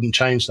great, and I wouldn't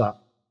change that.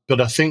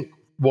 But I think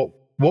what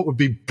would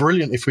be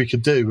brilliant if we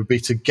could do would be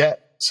to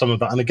get some of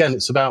that. And again,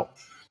 it's about,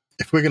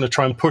 if we're going to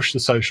try and push the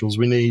socials,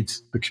 we need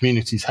the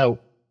community's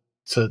help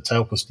to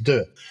help us to do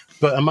it.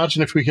 But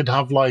imagine if we could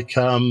have like,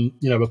 a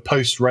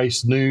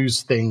post-race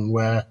news thing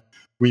where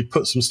we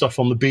put some stuff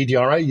on the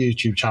BDRA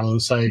YouTube channel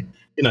and say,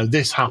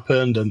 this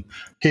happened, and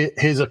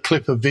here's a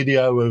clip of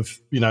video of,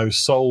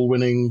 Soul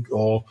winning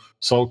or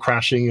Soul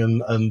crashing,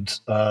 and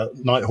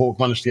Nighthawk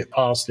managed to get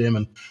past him,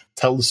 and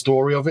tell the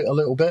story of it a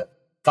little bit.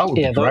 That would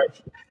be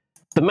great.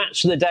 The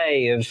match of the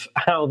day of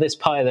how this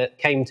pilot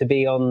came to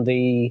be on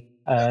the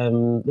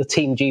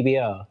Team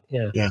GBR.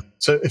 Yeah.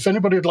 So if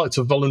anybody would like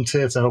to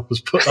volunteer to help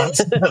us put that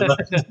together,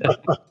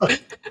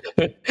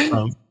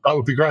 that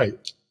would be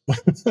great.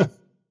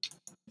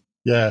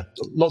 Yeah,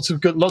 lots of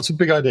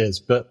big ideas,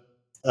 but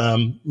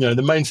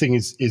the main thing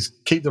is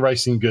keep the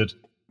racing good,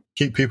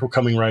 keep people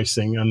coming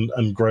racing,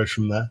 and grow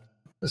from there.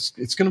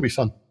 It's going to be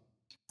fun.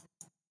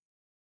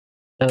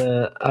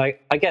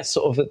 I guess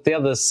sort of the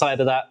other side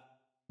of that,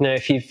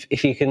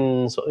 if you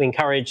can sort of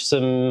encourage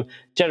some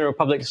general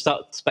public to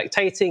start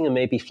spectating and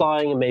maybe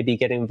flying and maybe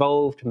get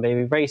involved and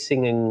maybe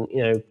racing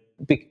and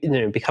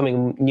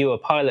becoming newer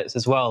pilots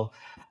as well.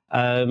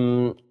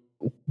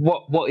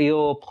 What are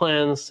your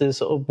plans to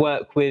sort of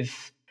work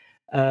with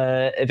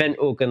event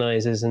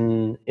organisers,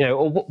 and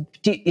or what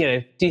do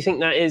you think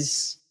that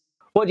is?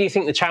 What do you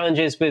think the challenge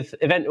is with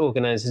event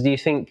organisers? Do you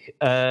think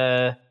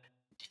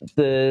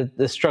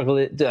the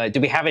struggle? Do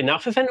we have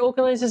enough event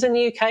organisers in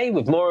the UK?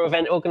 Would more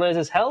event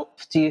organisers help?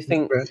 Do you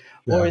think,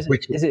 or is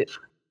it?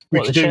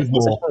 We could do with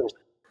more.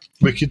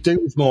 We could do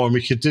with more, and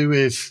we could do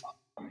with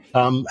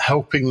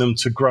helping them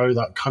to grow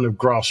that kind of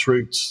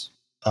grassroots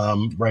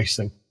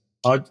racing.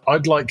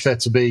 I'd like there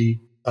to be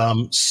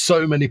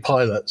so many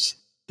pilots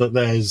that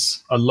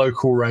there's a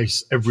local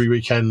race every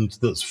weekend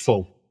that's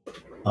full.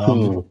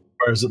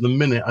 Whereas at the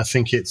minute, I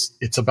think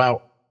it's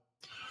about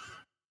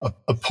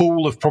a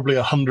pool of probably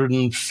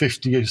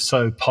 150 or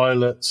so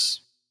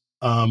pilots,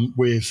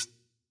 with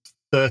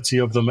 30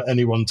 of them at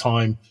any one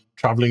time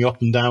travelling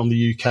up and down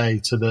the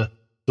UK to the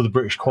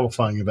British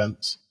qualifying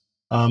events,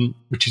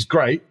 which is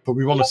great. But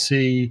we want to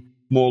see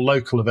more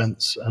local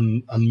events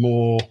and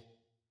more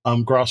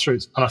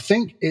grassroots. And I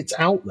think it's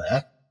out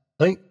there.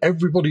 I think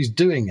everybody's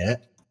doing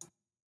it,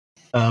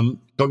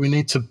 but we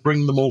need to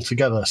bring them all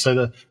together. So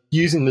they're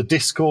using the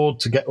Discord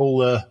to get all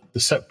the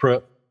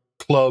separate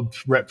club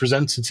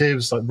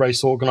representatives, like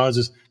race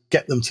organisers,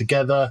 get them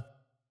together.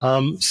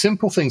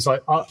 Simple things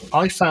like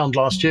I found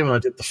last year when I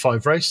did the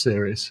 5 race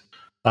series,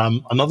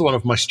 another one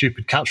of my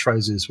stupid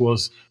catchphrases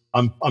was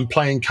I'm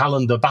playing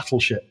calendar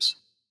battleships,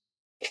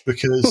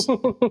 because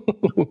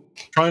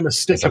trying to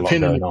stick a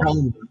pin in the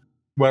calendar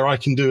where I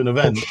can do an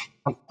event,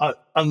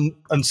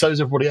 and so is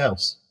everybody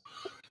else.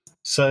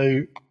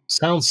 So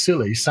sounds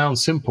silly,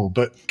 sounds simple,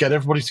 but get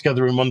everybody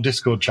together in one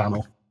Discord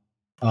channel,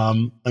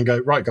 and go,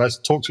 right, guys,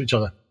 talk to each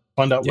other,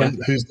 find out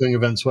who's doing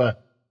events where,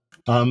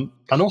 and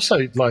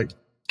also like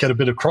get a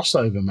bit of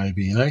crossover,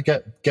 maybe,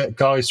 get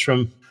guys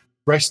from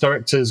race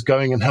directors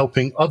going and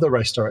helping other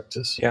race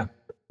directors. Yeah,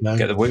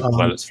 get the Whoop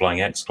pilots flying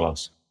X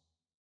class.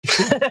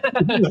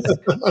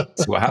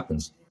 That's what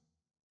happens.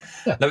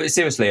 Yeah. No, but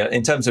seriously,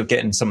 in terms of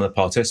getting some of the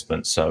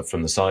participants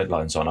from the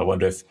sidelines on, I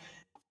wonder if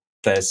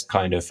there's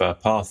kind of a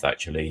path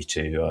actually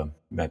to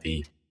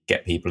maybe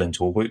get people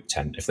into a Whoop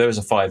tent. If there was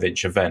a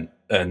 5-inch event,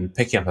 and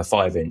picking up a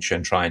 5-inch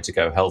and trying to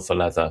go hell for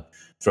leather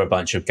through a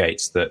bunch of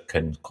gates that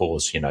can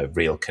cause,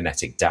 real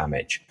kinetic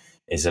damage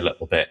is a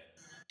little bit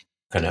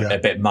a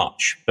bit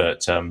much.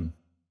 But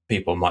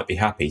people might be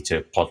happy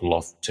to poddle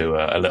off to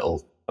a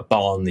little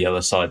barn the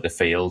other side of the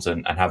field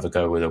and have a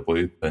go with a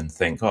Whoop and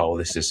think, oh,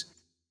 this is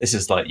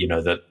like,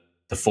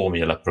 the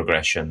formula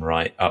progression,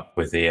 right? Up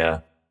with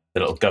the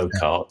little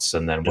go-karts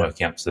and then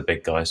working up to the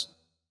big guys.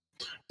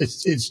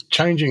 It's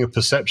changing a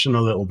perception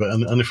a little bit,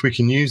 and if we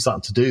can use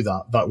that to do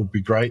that, that would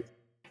be great.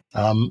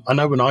 I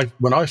know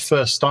when I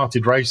first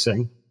started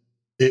racing,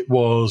 it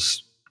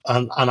was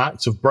an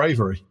act of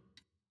bravery.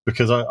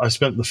 because I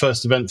spent the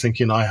first event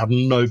thinking I have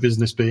no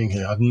business being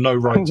here. I have no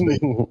right to be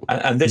here.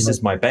 And this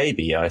is my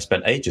baby. I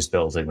spent ages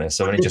building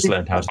this. I only just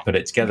learned how to put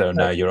it together, and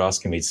now you're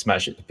asking me to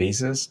smash it to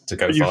pieces to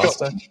go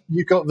faster.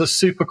 You've got the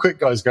super quick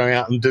guys going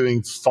out and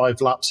doing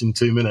 5 laps in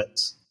 2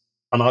 minutes,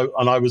 and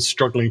I was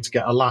struggling to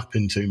get a lap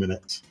in 2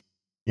 minutes.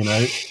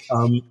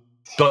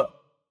 But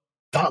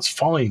that's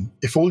fine.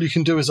 If all you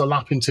can do is a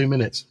lap in 2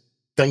 minutes,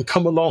 then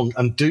come along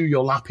and do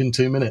your lap in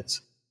 2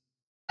 minutes.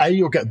 A,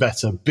 you'll get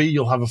better. B,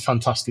 you'll have a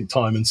fantastic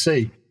time. And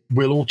C,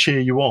 we'll all cheer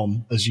you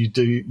on as you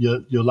do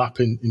your lap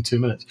in 2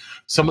 minutes.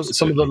 Some of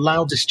the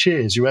loudest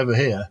cheers you ever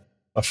hear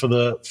are for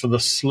the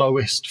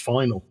slowest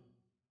final,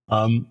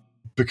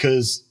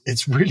 because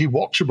it's really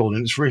watchable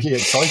and it's really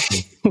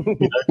exciting.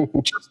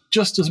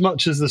 Just as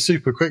much as the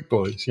super quick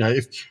boys.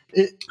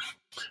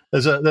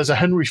 There's a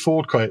Henry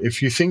Ford quote: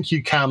 "If you think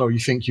you can or you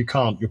think you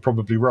can't, you're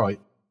probably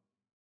right."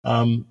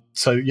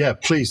 So yeah,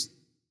 please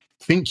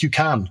think you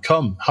can.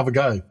 Come, have a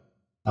go.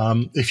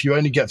 If you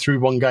only get through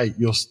one gate,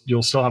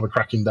 you'll still have a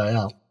cracking day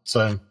out.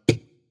 So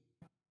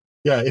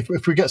yeah,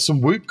 if we get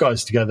some Whoop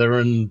guys together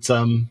and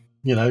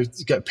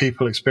get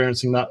people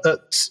experiencing that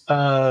at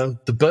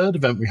the Bird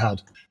event we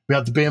had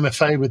the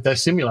BMFA with their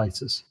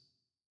simulators.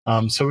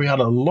 So we had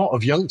a lot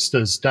of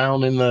youngsters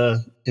down in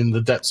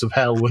the depths of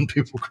hell when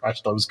people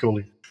crashed, I was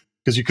calling it,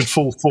 because you could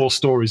fall 4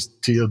 stories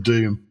to your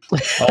doom.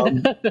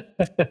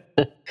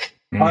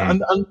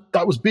 And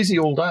that was busy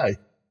all day,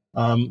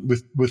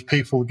 with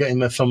people getting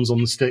their thumbs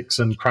on the sticks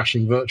and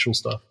crashing virtual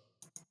stuff.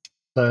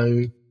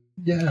 So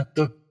yeah,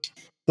 the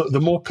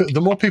more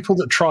people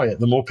that try it,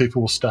 the more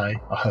people will stay,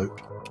 I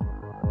hope.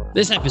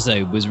 This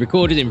episode was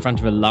recorded in front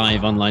of a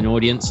live online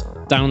audience,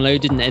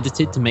 downloaded and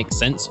edited to make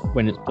sense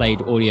when it's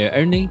played audio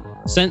only,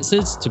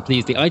 censored to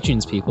please the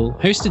iTunes people,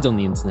 hosted on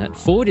the internet,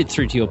 forwarded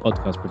through to your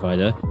podcast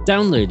provider,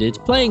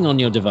 downloaded, playing on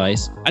your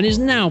device, and is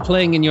now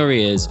playing in your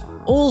ears,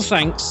 all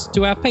thanks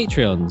to our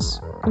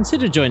Patreons.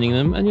 Consider joining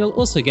them and you'll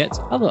also get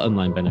other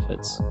online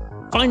benefits.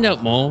 Find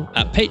out more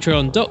at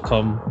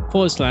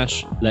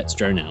patreon.com/Let's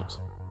Drone Out.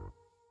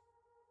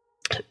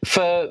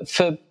 For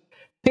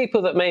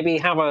people that maybe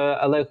have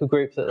a local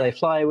group that they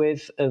fly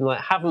with and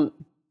haven't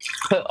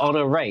put on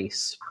a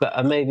race, but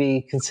are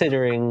maybe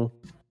considering,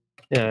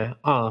 it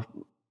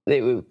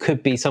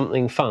could be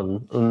something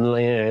fun,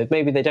 and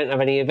maybe they don't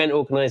have any event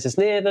organisers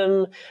near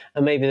them,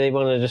 and maybe they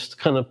want to just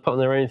kind of put on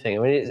their own thing.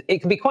 I mean, it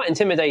can be quite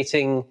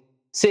intimidating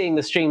seeing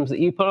the streams that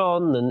you put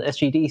on and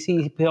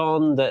SGDC put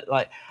on. That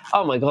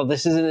oh my god,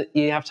 this isn't.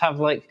 You have to have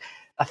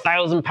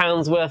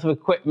 £1,000 worth of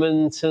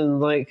equipment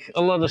and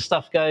a lot of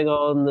stuff going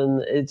on,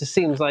 and it just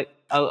seems like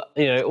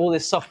all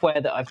this software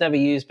that I've never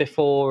used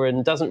before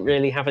and doesn't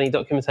really have any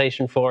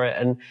documentation for it,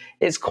 and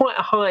it's quite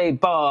a high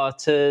bar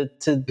to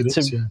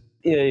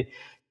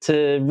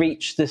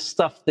reach the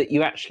stuff that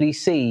you actually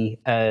see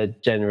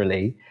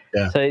generally.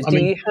 Yeah. So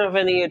do you have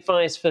any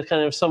advice for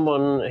kind of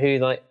someone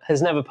who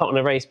has never put on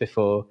a race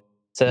before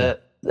to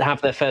have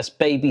their first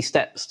baby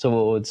steps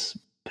towards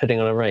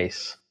putting on a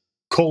race?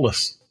 Call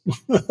us.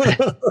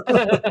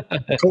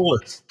 Call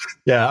us.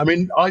 Yeah, I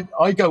mean,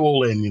 I go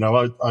all in.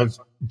 I've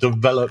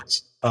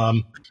developed.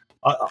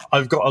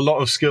 I've got a lot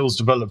of skills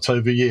developed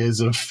over years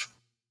of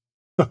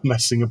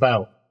messing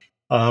about.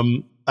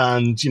 And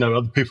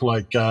other people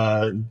like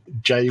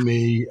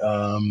Jamie,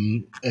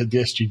 the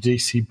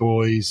SGDC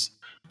boys,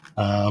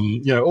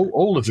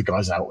 all of the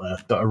guys out there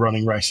that are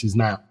running races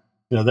now.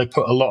 They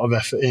put a lot of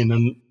effort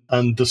in,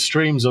 and the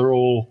streams are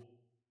all.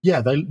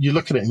 Yeah, you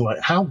look at it and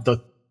how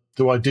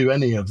do I do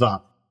any of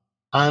that?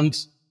 And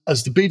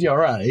as the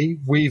BDRA,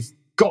 we've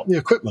got the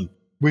equipment.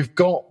 We've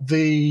got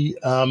the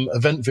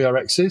event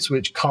VRXs,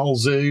 which Carl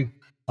Zoo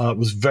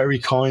was very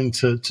kind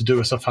to do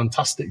us a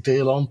fantastic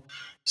deal on.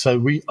 So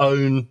we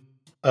own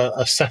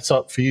a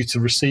setup for you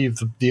to receive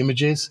the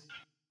images.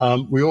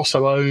 We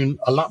also own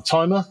a lap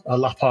timer, a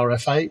lap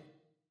RF8.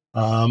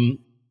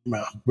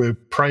 We're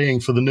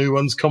praying for the new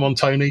ones. Come on,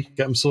 Tony,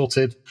 get them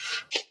sorted.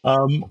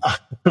 We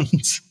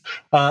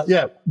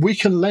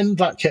can lend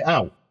that kit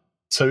out.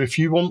 So if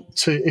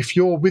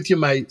you're with your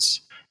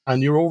mates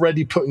and you're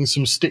already putting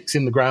some sticks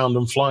in the ground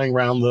and flying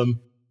around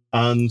them,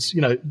 and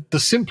the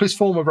simplest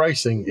form of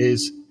racing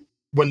is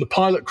when the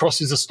pilot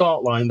crosses a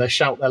start line, they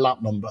shout their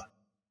lap number.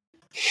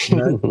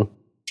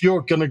 If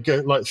you're going to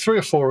go 3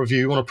 or 4 of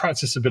you want to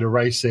practice a bit of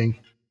racing,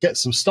 get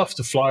some stuff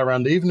to fly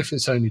around, even if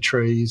it's only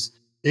trees,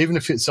 even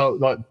if it's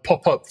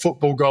pop-up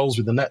football goals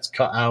with the nets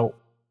cut out.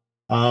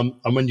 And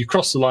when you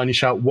cross the line, you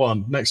shout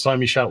 1. Next time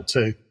you shout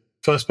 2.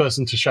 First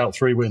person to shout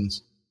 3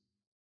 wins.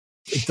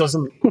 It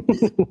doesn't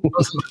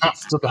have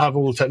to have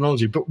all the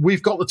technology, but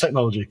we've got the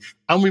technology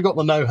and we've got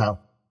the know-how.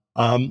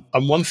 And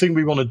one thing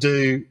we want to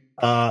do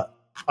over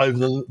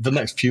the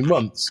next few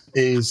months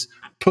is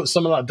put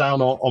some of that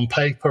down on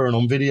paper and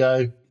on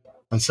video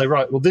and say,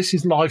 right, well, this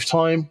is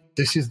lifetime.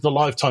 This is the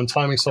lifetime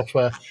timing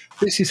software.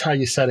 This is how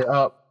you set it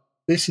up.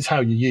 This is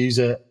how you use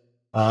it.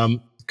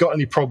 Got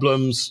any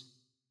problems,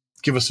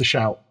 give us a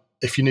shout.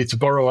 If you need to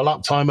borrow a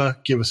lap timer,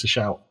 give us a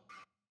shout.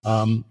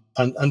 And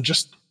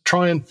just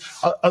try and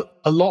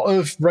a lot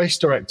of race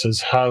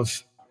directors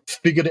have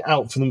figured it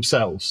out for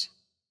themselves,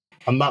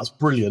 and that's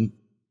brilliant.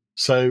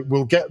 So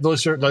we'll get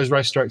those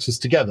race directors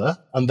together,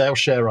 and they'll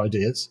share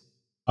ideas.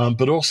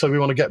 But also, we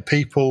want to get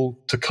people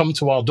to come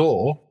to our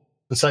door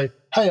and say,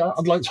 "Hey,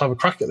 I'd like to have a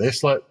crack at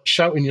this. Like,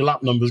 shouting your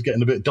lap numbers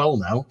getting a bit dull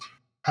now.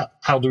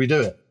 How do we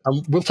do it?"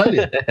 And we'll tell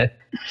you.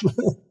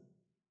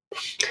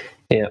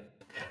 Yeah.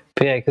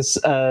 But yeah, because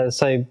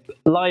so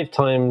live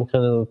time,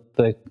 kind of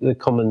the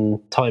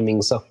common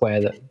timing software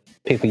that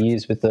people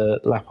use with the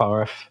lap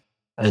RF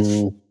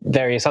and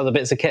various other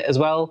bits of kit as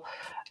well.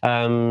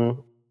 I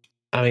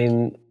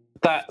mean,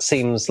 that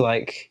seems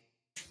like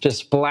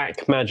just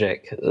black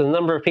magic. The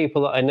number of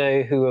people that I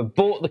know who have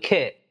bought the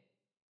kit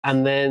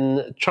and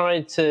then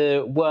tried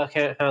to work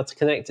out how to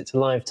connect it to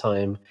live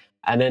time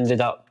and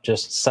ended up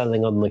just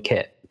selling on the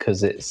kit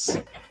because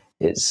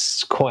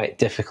it's quite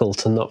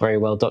difficult and not very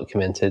well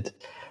documented.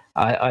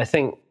 I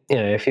think,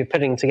 if you're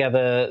putting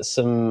together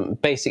some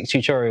basic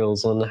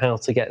tutorials on how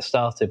to get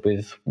started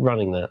with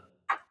running that,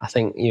 I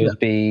think you'd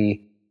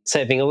be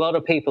saving a lot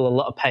of people a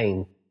lot of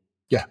pain.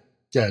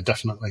 Yeah,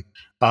 definitely.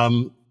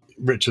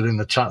 Richard in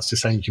the chat's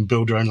just saying you can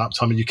build your own lap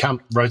timer. You can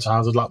Rotor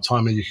Hazard lap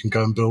timer. You can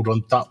go and build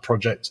on that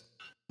project.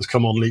 Has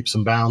come on leaps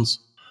and bounds.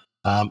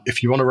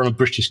 If you want to run a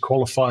British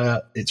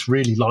qualifier, it's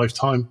really live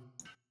time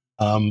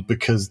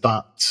because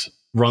that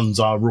runs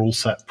our rule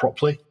set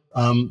properly.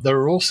 There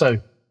are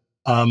also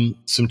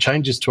some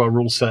changes to our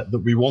rule set that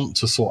we want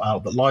to sort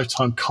out that live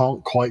time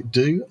can't quite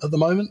do at the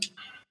moment.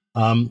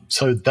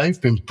 So they've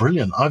been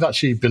brilliant. I've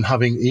actually been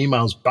having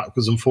emails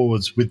backwards and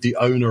forwards with the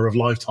owner of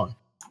Lifetime,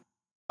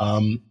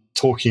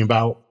 talking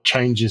about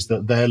changes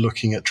that they're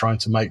looking at trying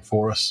to make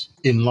for us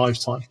in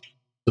Lifetime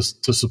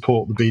to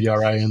support the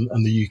BDRA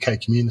and the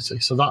UK community.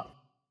 So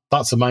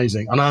that's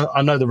amazing. And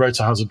I know the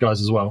Rotor Hazard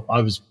guys as well.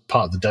 I was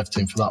part of the dev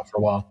team for that for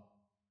a while.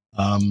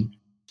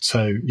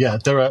 So yeah,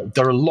 there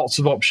are lots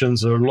of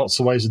options. There are lots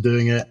of ways of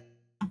doing it,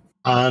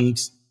 and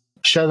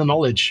share the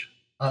knowledge.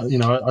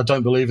 I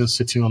don't believe in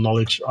sitting on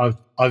knowledge.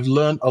 I've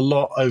learned a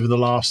lot over the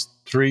last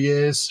 3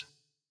 years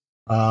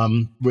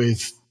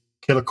with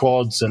Killer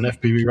Quads and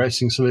FPV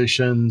racing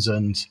solutions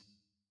and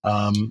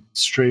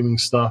streaming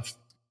stuff.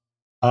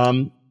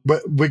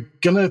 We're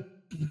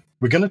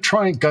gonna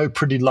try and go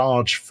pretty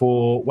large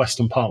for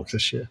Western Park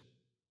this year.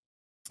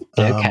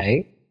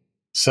 Okay.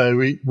 So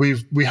we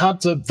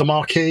had the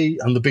marquee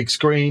and the big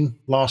screen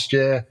last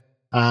year,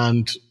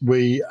 and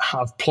we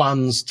have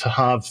plans to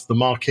have the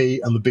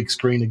marquee and the big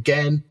screen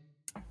again.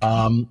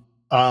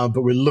 But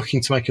we're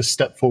looking to make a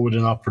step forward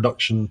in our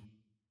production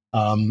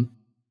for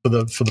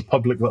the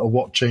public that are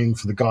watching,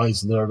 for the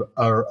guys that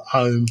are at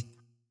home.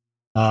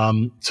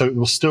 So it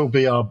will still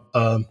be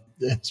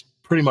it's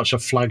pretty much a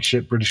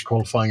flagship British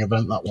qualifying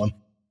event, that one.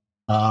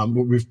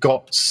 We've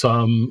got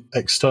some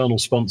external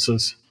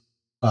sponsors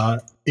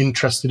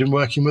interested in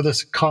working with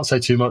us. Can't say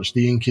too much.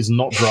 The ink is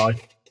not dry.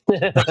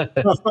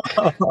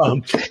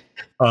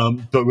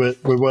 But we're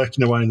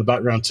working away in the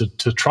background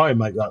to try and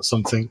make that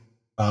something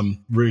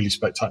really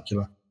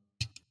spectacular.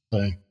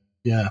 So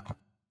yeah,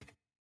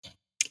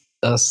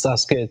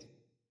 that's good.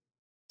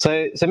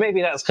 So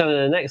maybe that's kind of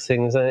the next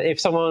thing. So if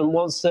someone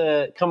wants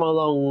to come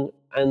along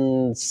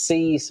and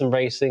see some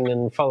racing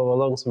and follow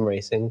along some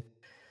racing,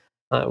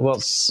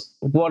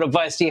 what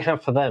advice do you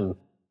have for them?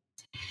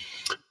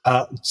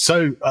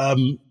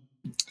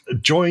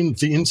 Join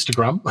the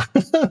Instagram.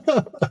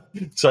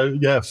 So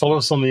yeah, follow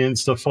us on the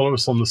Insta, follow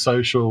us on the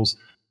socials,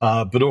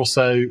 but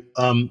also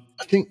I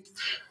think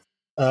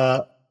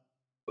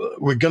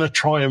we're going to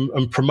try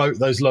and promote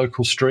those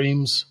local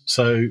streams,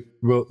 so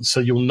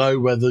you'll know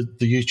where the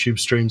YouTube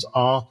streams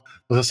are.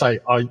 As I say,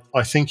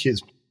 I think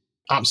it's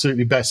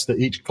absolutely best that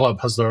each club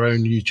has their own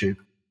YouTube.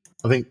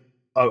 I think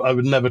I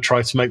would never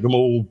try to make them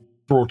all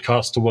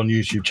broadcast to one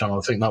YouTube channel.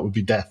 I think that would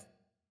be death.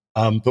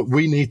 But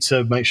we need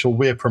to make sure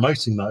we're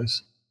promoting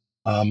those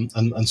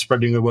and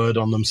spreading the word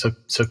on them so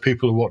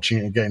people are watching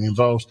it and getting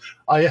involved.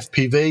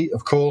 IFPV,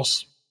 of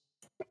course,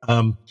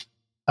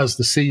 as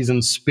the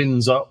season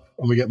spins up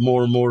and we get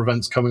more and more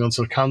events coming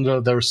onto the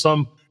calendar, there are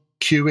some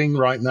queuing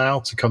right now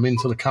to come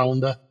into the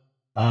calendar,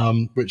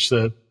 which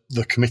the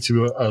committee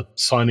are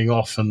signing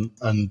off and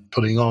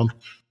putting on.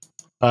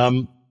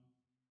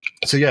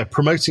 So yeah,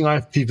 promoting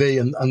IFPV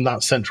and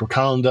that central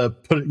calendar,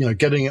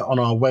 getting it on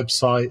our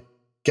website,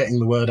 getting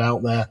the word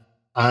out there.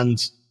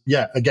 And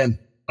yeah, again,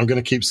 I'm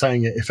going to keep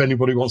saying it. If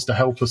anybody wants to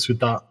help us with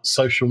that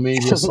social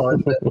media side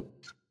of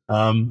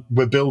it,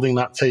 we're building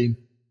that team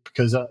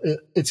because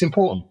it's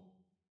important.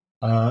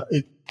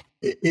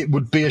 It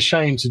would be a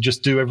shame to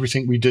just do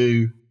everything we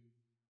do,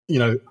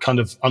 kind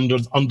of under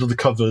the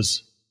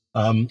covers,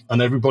 and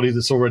everybody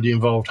that's already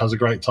involved has a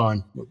great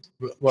time.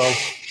 Well,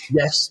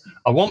 yes,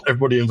 I want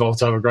everybody involved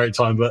to have a great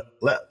time, but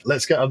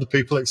let's get other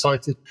people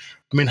excited.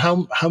 I mean,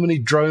 how many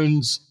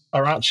drones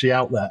are actually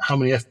out there? How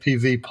many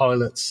FPV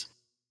pilots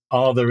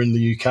are there in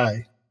the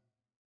UK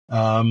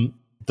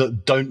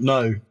that don't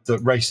know that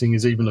racing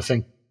is even a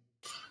thing?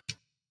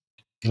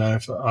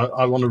 If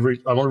I want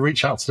to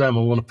reach out to them.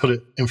 I want to put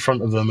it in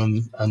front of them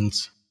and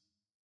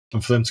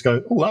for them to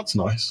go, oh, that's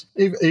nice,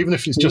 even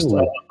if it's just at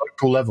a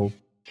local level.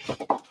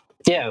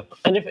 Yeah,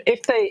 and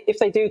if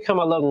they do come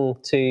along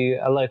to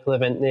a local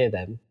event near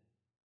them,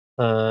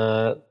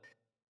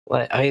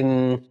 like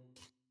 10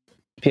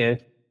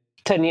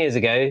 years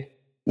ago,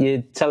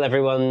 you'd tell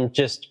everyone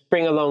just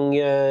bring along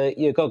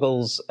your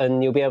goggles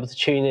and you'll be able to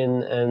tune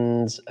in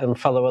and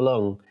follow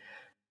along.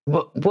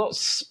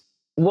 What's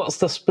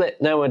the split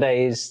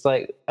nowadays?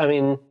 Like, I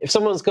mean, if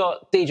someone's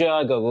got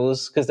DJI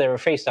goggles because they're a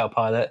freestyle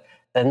pilot,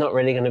 they're not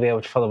really going to be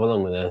able to follow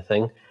along with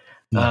anything.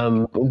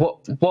 No.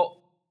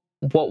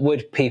 What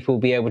would people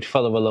be able to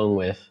follow along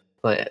with?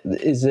 Like,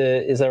 is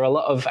there a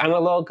lot of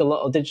analog, a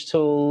lot of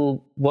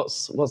digital?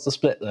 What's the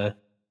split there?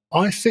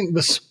 I think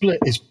the split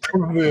is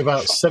probably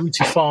about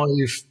 75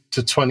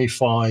 to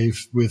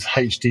 25 with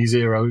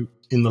HD0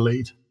 in the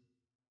lead.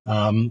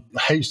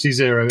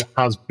 HD0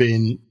 has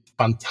been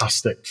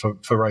fantastic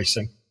for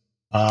racing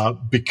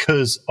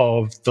because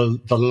of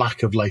the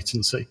lack of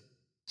latency.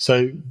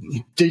 So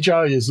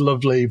DJI is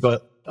lovely,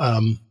 but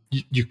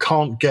you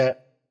can't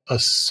get a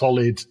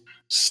solid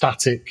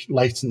static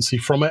latency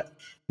from it,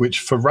 which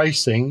for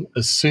racing,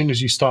 as soon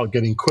as you start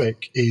getting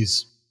quick,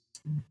 is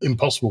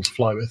impossible to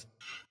fly with.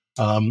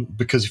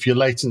 Because if your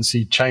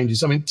latency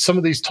changes, I mean, some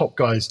of these top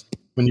guys,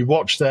 when you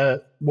watch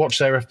their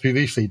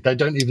FPV feed, they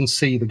don't even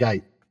see the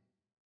gate.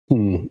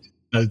 You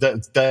know,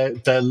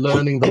 they're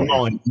learning the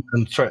line,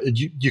 and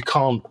you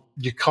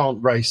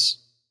can't race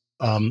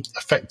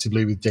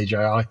effectively with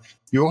DJI.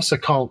 You also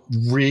can't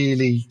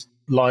really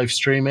live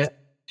stream it.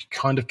 You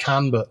kind of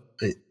can, but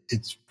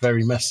it's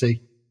very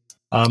messy.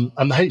 And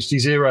the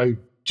HD0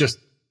 just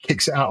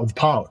kicks it out of the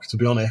park, to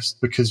be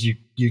honest, because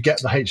you get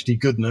the HD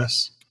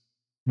goodness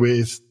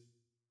with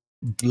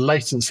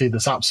latency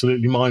that's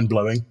absolutely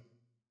mind-blowing.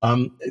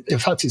 In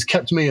fact, it's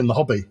kept me in the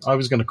hobby. I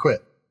was going to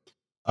quit.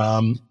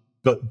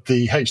 But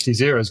the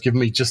HD0 has given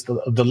me just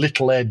the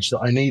little edge that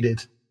I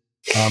needed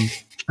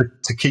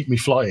to keep me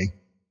flying,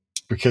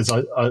 because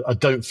I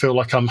don't feel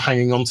like I'm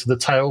hanging onto the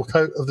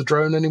tailcoat of the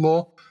drone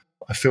anymore.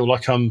 I feel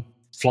like I'm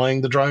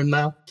flying the drone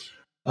now.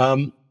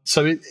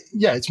 So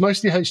it's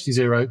mostly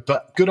HD0,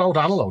 but good old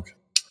analog.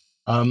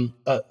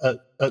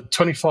 At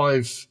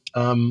 25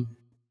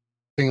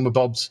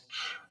 thingamabobs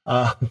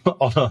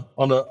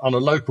on a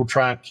local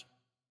track,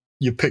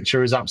 your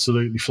picture is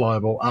absolutely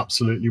flyable,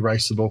 absolutely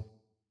raceable.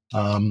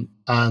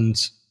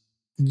 And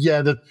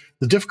yeah, the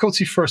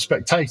difficulty for a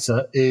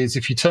spectator is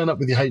if you turn up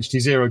with your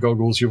HD0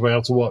 goggles, you'll be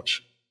able to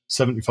watch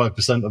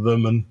 75% of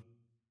them, and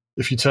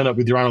if you turn up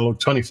with your analog,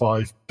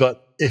 25.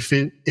 But if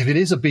it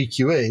is a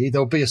BQE,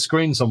 there'll be a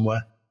screen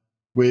somewhere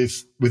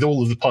with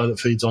all of the pilot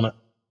feeds on it.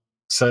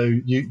 So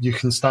you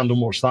can stand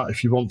and watch that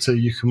if you want to.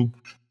 You can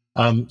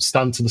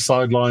stand to the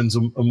sidelines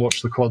and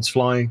watch the quads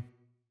flying.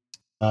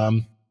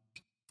 And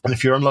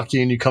if you're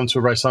unlucky and you come to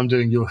a race I'm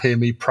doing, you'll hear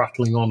me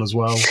prattling on as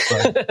well.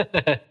 So.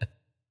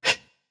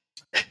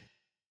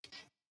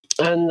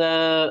 And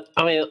I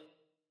mean,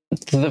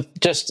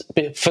 just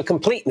for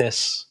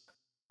completeness,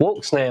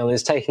 Walksnail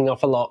is taking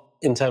off a lot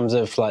in terms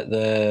of like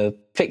the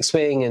fixed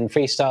wing and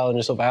freestyle and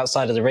just sort of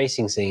outside of the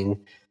racing scene.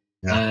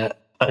 Yeah.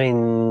 I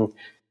mean,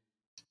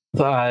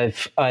 I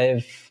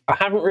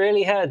haven't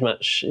really heard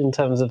much in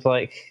terms of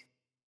like,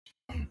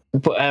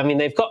 but I mean,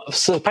 they've got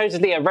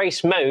supposedly a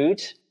race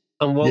mode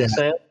on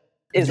Walksnail.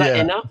 Is that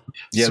enough?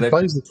 Yeah,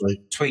 supposedly.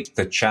 They've tweaked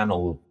the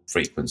channel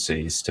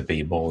frequencies to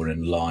be more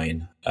in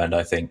line, and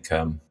I think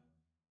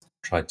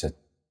tried to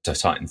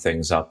tighten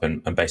things up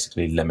and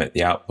basically limit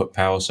the output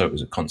power, so it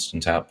was a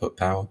constant output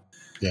power.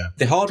 Yeah,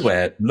 the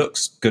hardware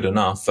looks good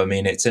enough. I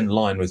mean, it's in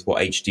line with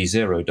what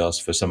HD0 does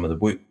for some of the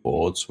Whoop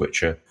boards,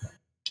 which are,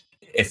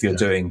 if you're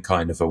doing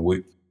kind of a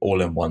Whoop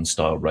all-in-one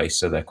style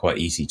racer, they're quite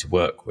easy to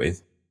work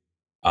with.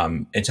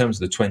 In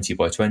terms of the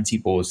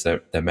 20x20 boards,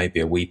 they may be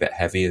a wee bit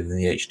heavier than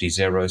the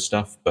HD0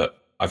 stuff, but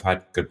I've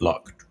had good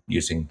luck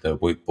using the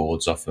Whoop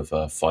boards off of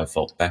a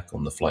 5-volt Beck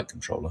on the flight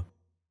controller.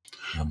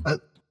 And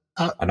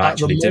I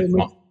actually did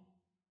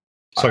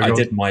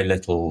my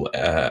little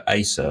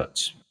A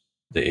cert,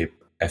 the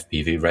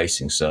FPV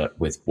racing cert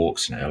with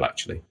Walksnail,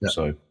 actually. Yeah.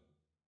 So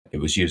it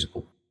was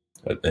usable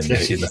in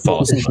the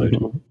fast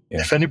mode. Yeah.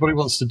 If anybody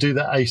wants to do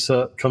that A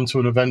cert, come to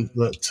an event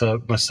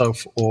that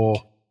myself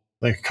or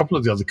a couple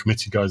of the other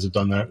committee guys have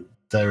done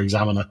their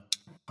examiner.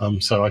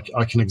 So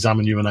I can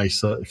examine you an A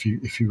cert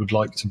if you would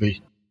like to be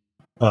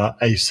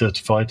A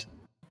certified.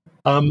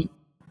 In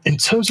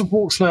terms of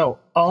Walksnail,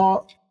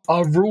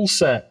 our rule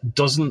set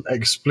doesn't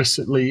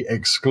explicitly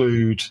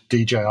exclude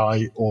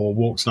DJI or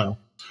Walksnail,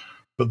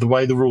 but the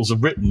way the rules are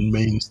written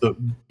means that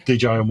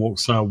DJI and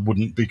Walksnail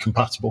wouldn't be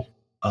compatible,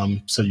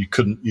 so you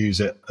couldn't use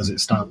it as it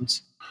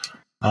stands.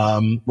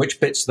 Which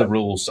bits of the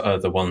rules are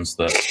the ones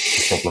that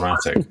are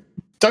problematic?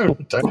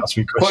 Don't ask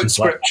me questions. Quote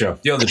scripture.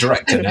 You're the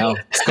director now.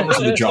 It's come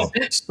to the job.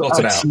 Sort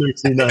it out.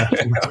 Absolutely no.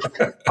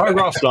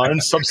 Paragraph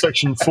 9,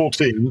 subsection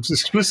 14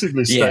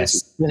 explicitly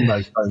states. Yes.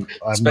 No,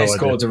 Space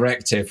Corps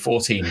Directive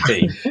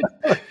 14B.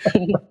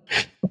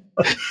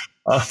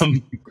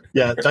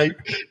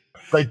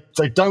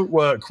 They don't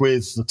work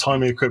with the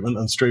timing equipment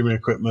and streaming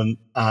equipment,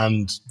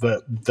 and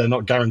they're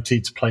not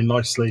guaranteed to play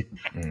nicely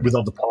with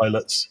other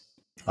pilots.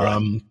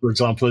 For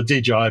example, a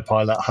DJI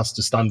pilot has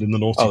to stand in the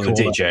naughty corner. Oh,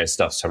 the DJI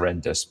stuff's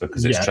horrendous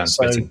because it's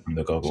transmitting from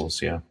the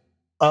goggles, yeah.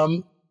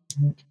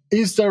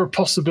 Is there a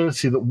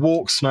possibility that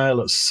walk snail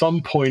at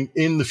some point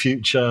in the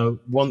future,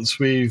 once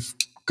we've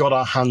got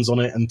our hands on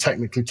it and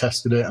technically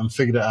tested it and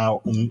figured it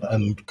out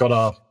and got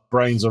our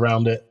brains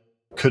around it,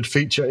 could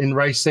feature in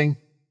racing?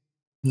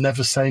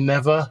 Never say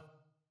never.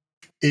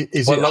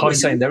 Like we're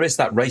saying, there is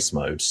that race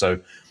mode.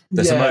 So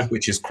there's a mode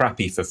which is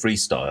crappy for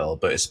freestyle,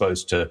 but it's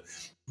supposed to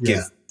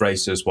give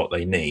racers what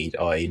they need,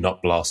 i.e.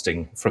 not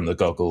blasting from the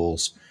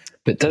goggles.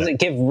 But does it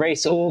give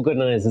race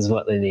organisers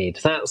what they need?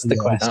 That's the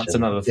question. That's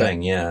another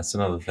thing. Yeah, it's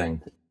another thing.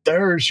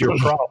 There's your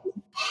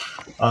problem.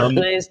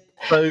 They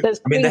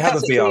have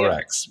a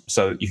VRX,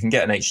 so you can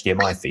get an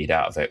HDMI feed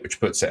out of it, which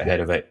puts it ahead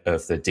of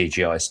the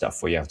DJI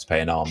stuff, where you have to pay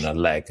an arm and a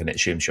leg, and it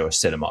assumes you're a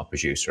cinema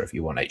producer if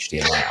you want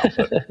HDMI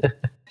output.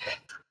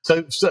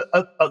 So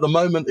at the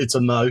moment, it's a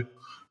no.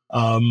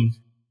 I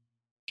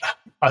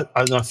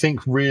think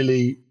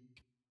really,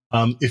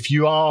 if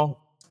you're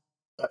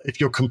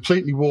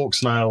completely walk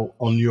snail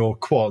on your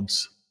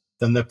quads,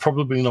 then they're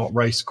probably not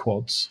race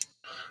quads.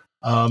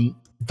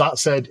 That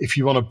said, if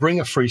you want to bring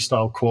a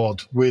freestyle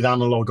quad with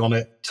analog on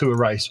it to a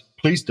race,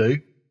 please do,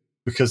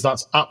 because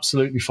that's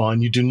absolutely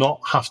fine. You do not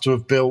have to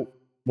have built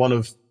one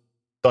of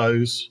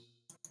those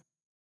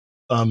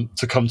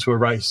to come to a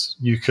race.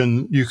 You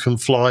can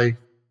fly.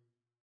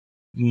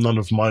 None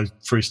of my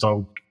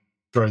freestyle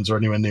drones are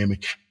anywhere near me.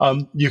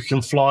 You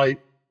can fly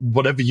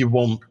whatever you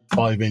want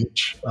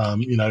 5-inch.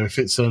 If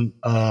it's an,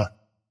 I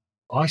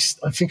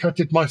think I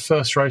did my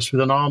first race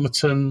with an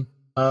Armaton.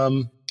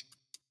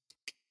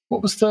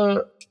 What was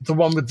the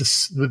one with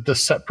the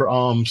separate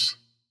arms?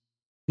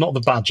 Not the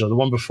Badger, the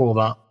one before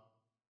that.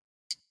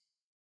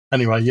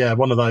 Anyway, yeah,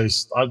 one of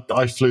those.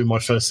 I flew my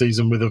first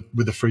season with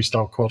a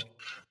freestyle quad.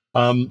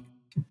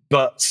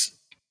 But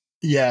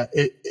yeah,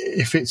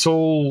 if it's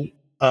all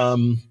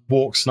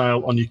walk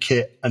snail on your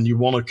kit and you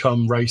want to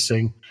come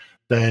racing,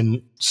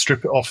 then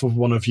strip it off of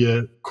one of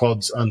your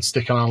quads and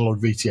stick an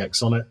analog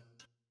VTX on it.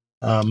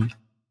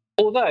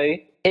 Although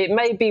it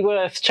may be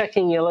worth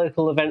checking your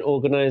local event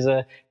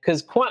organizer,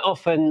 because quite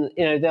often,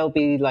 there'll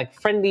be like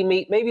friendly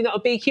meet, maybe not a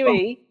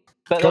BQE,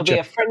 but there'll be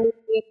a friendly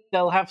meet.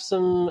 They'll have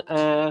some,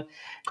 Oh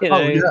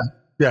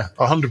yeah,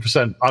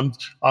 100%.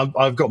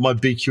 I've got my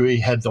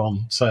BQE head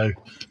on, so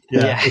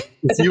yeah.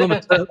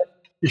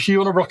 If you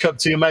want to rock up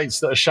to your mates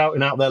that are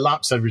shouting out their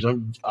laps every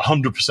time,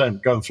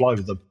 100% go and fly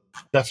with them.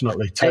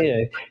 Definitely.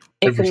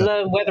 You can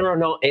learn whether or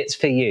not it's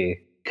for you.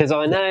 Because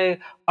I know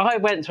I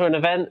went to an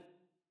event,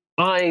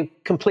 I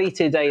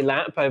completed a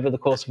lap over the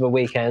course of a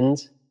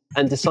weekend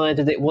and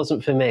decided it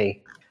wasn't for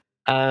me.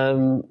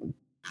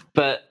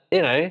 But,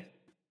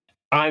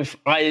 I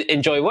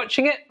enjoy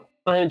watching it.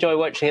 I enjoy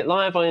watching it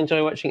live. I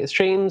enjoy watching it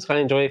streams. I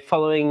enjoy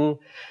following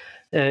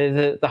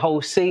the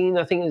whole scene.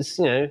 I think it's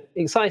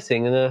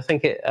exciting, and I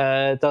think it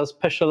does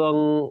push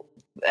along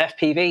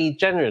FPV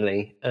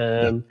generally.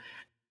 But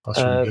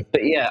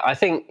yeah, I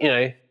think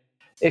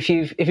if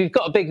you've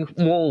got a big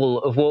wall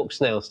of walk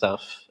snail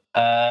stuff,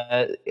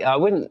 I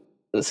wouldn't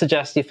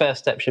suggest your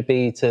first step should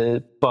be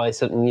to buy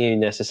something new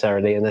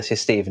necessarily, unless you're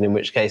Stephen, in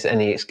which case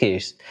any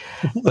excuse.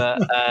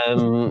 But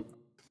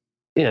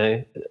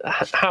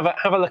have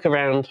a look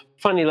around,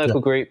 find your local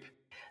group.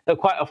 They'll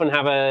quite often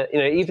have I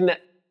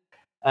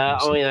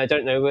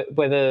don't know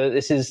whether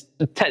this is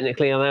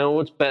technically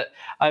allowed, but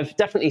I've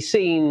definitely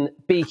seen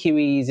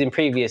BQEs in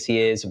previous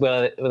years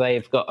where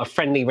they've got a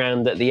friendly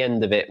round at the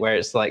end of it, where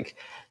it's like,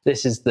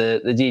 this is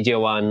the DJI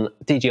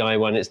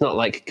one. It's not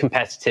like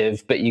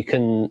competitive, but you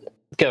can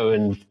go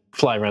and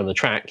fly around the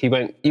track. You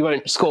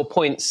won't score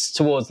points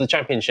towards the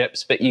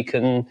championships, but you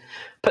can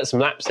put some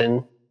laps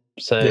in.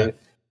 So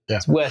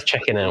it's worth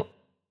checking out.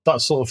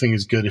 That sort of thing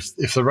is good.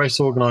 If the race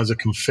organizer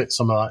can fit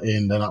some of that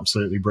in, then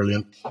absolutely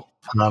brilliant.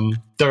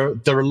 There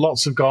are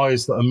lots of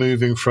guys that are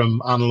moving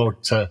from analog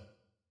to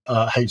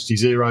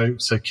HD0,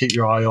 so keep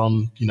your eye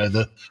on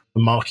the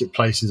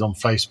marketplaces on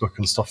Facebook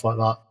and stuff like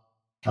that.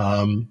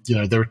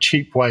 There are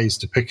cheap ways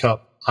to pick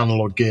up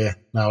analog gear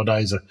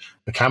nowadays. A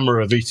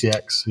camera, a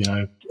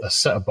VTX, a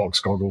set of box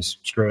goggles,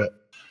 screw it,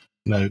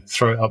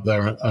 throw it up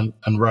there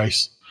and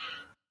race.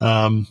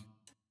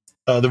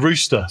 The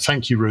Rooster,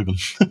 thank you, Ruben.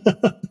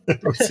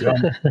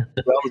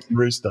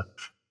 Rooster.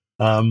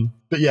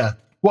 But yeah,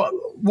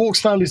 walk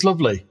snail is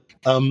lovely.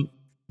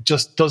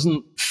 Just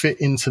doesn't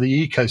fit into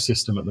the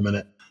ecosystem at the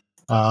minute.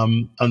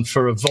 And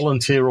for a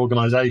volunteer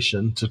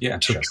organisation to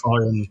try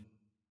and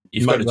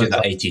you've got to do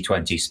that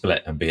 80-20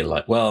 split and be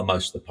like, well,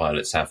 most of the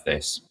pilots have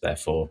this,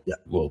 therefore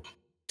we'll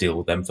deal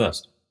with them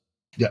first.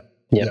 Yeah,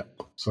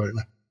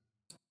 absolutely.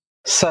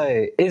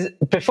 So,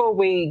 before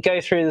we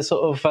go through the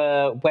sort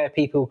of where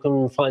people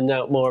can find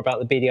out more about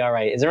the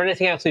BDRA, is there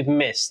anything else we've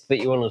missed that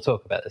you want to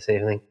talk about this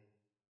evening?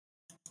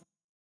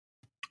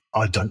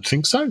 I don't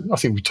think so. I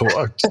think we talked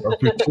about all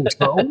of it.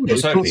 I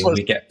was hoping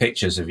we get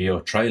pictures of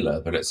your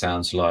trailer, but it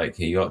sounds like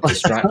you got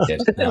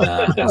distracted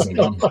and hasn't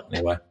gone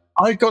anywhere.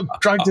 I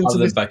got dragged into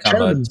this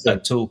become a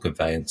tool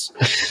conveyance.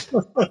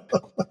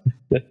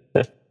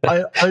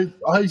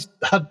 I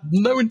had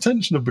no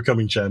intention of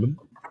becoming chairman.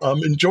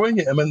 I'm enjoying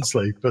it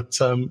immensely, but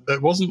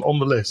it wasn't on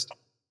the list.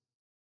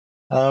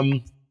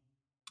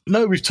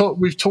 No,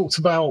 we've talked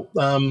about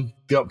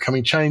the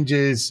upcoming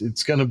changes.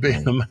 It's going to be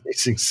an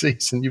amazing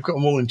season. You've got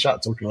them all in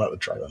chat talking about the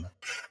trailer now.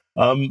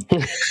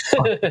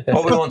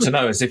 What we want to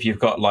know is if you've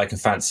got like a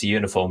fancy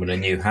uniform and a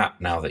new hat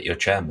now that you're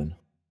chairman.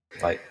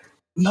 Like,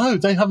 no,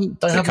 they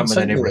haven't. They haven't come with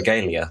any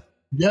regalia.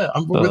 Yeah,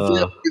 with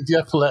the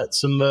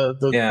epaulets and the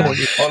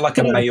or like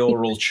a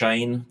mayoral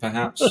chain,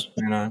 perhaps.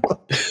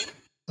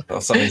 Or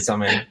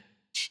something.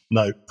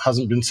 No,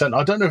 hasn't been sent.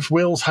 I don't know if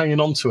Will's hanging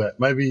on to it.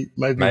 Maybe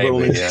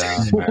Will.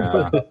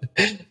 Yeah.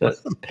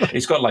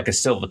 He's got like a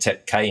silver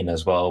tip cane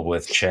as well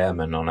with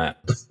chairman on it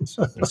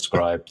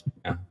inscribed.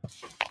 Yeah.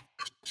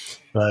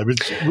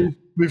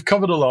 We've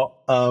covered a lot.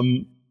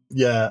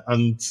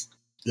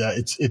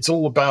 It's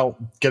all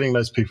about getting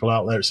those people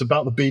out there. It's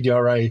about the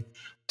BDRA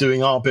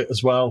doing our bit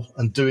as well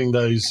and doing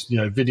those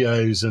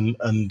videos and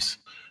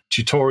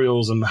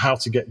tutorials and how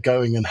to get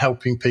going and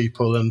helping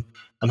people and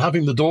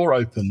having the door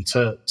open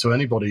to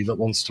anybody that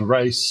wants to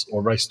race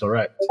or race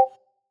direct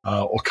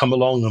or come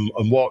along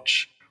and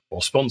watch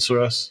or sponsor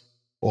us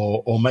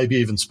or maybe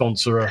even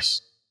sponsor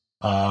us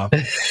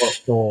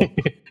or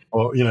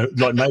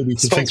like maybe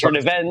to sponsor an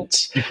event,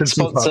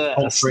 sponsor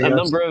a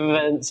number of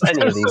events,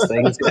 any of these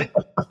things.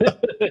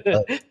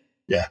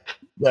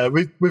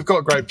 We've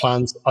got great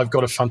plans. I've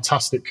got a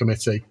fantastic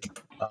committee,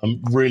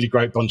 really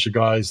great bunch of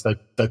guys. They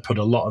put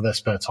a lot of their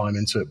spare time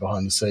into it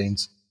behind the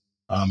scenes.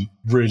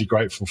 Really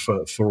grateful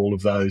for all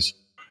of those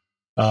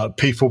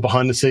people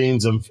behind the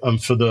scenes and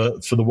for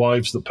the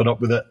wives that put up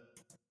with it.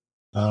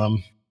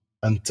 The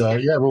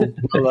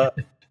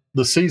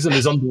season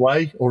is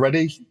underway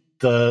already.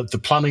 The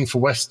planning for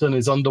Western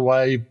is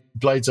underway.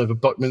 Blades over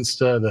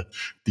Buckminster. The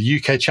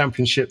UK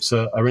Championships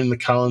are in the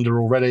calendar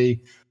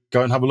already.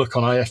 Go and have a look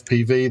on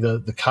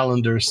IFPV. The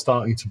calendar is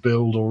starting to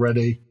build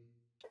already.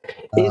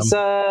 Is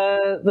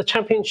the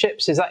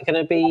Championships, is that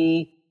going to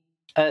be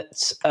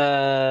at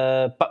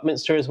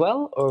Buckminster as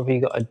well, or have you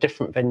got a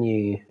different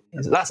venue?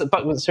 That's at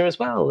Buckminster as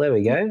well. There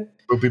we go.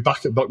 We'll be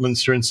back at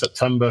Buckminster in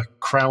September,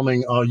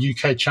 crowning our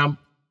UK champ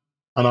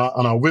and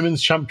our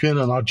women's champion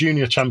and our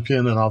junior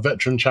champion and our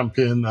veteran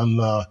champion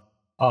and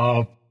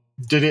our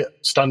did it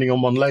standing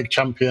on one leg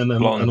champion and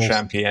blonde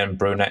champion,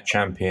 brunette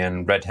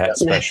champion, redhead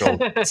special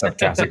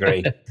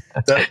subcategory.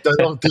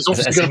 There's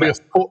also going to be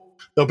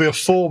there'll be a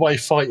 4-way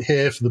fight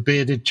here for the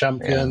bearded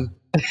champion.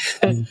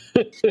 Yeah.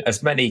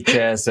 As many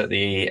chairs at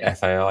the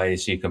FAI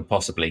as you can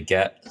possibly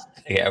get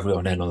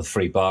everyone in on the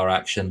free bar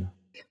action.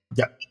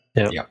 Yeah,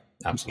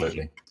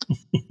 absolutely.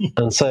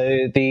 And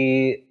so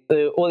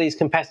all these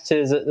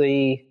competitors at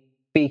the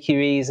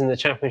BQEs and the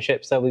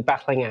championships, they'll be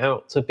battling it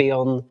out to be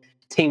on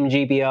Team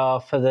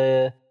GBR for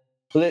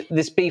will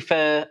this be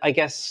for, I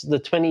guess, the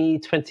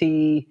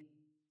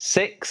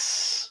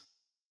 2026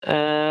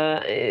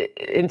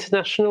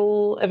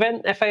 international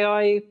event,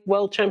 FAI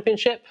World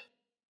Championship?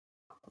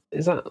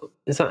 Is that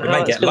how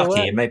may get lucky work?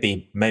 and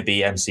maybe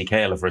MCK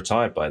will have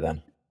retired by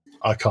then.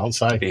 I can't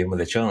say. Be in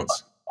with a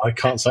chance. I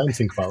can't say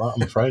anything about that,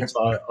 I'm afraid.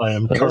 I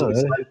am currently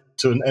signed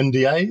to an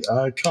NDA.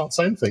 I can't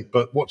say anything,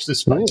 but watch this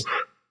space.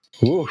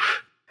 Ooh.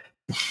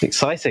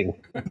 Exciting.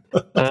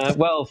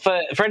 Well,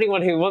 for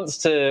anyone who wants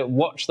to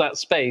watch that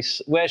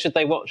space, where should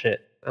they watch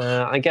it?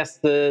 I guess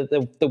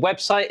the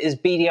website is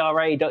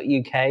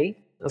bdra.uk.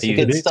 That's a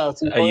good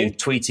starting point. Are you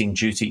tweeting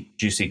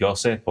juicy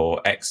gossip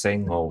or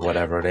Xing or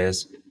whatever it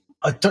is?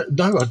 I don't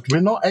know. We're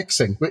not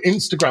Xing. We're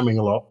Instagramming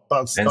a lot.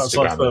 That's our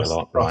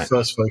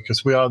first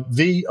focus. We are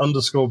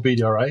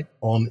 _BDRA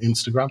on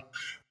Instagram.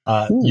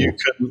 You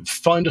can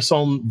find us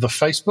on the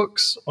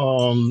Facebooks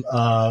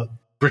on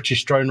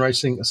British Drone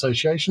Racing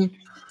Association.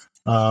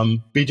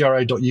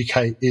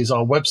 BDRA.uk is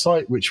our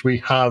website, which we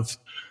have.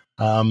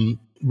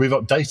 We've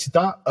updated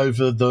that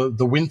over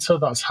the winter.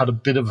 That's had a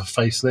bit of a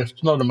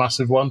facelift, not a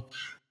massive one,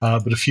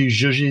 but a few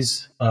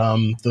zhuzhes.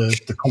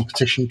 The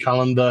competition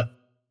calendar.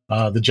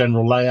 The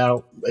general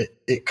layout,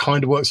 it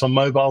kind of works on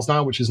mobiles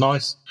now, which is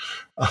nice.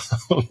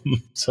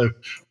 So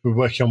we're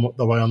working on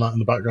the way on that in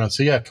the background.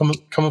 So yeah, come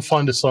and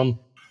find us on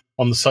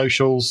the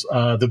socials.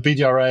 The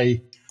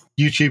BDRA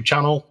YouTube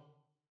channel.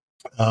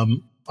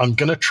 I'm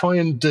going to try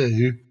and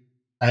do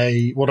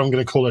what I'm going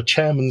to call a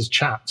chairman's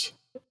chat,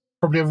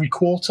 probably every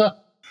quarter,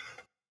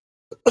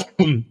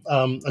 and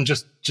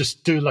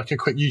just do like a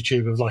quick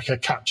YouTube of like a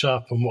catch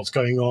up and what's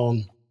going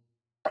on,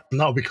 and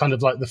that'll be kind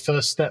of like the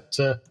first step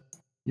to.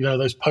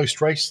 Those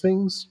post-race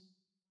things.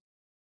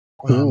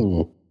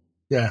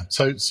 Yeah,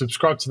 so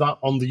subscribe to that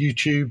on the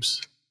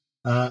YouTubes,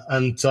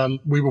 and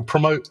we will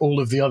promote all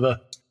of the other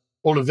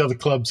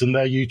clubs and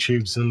their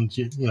YouTubes, and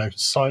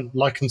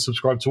like and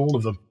subscribe to all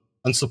of them,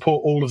 and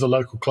support all of the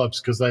local clubs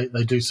because they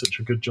do such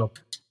a good job.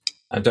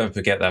 And don't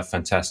forget that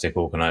fantastic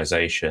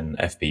organisation,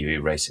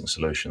 FPV Racing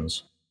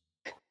Solutions.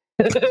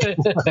 I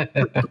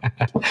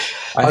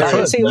heard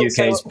it's the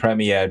UK's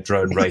premier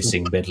drone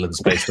racing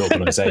Midlands-based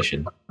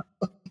organisation.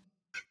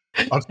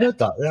 I've heard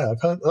that. Yeah,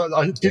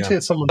 I did hear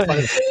someone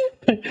say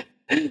that.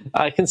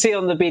 I can see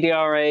on the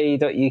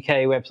BDRA.uk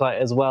website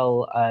as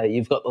well,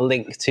 you've got the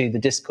link to the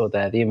Discord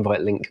there, the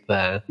invite link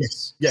there.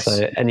 Yes.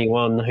 So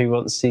anyone who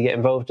wants to get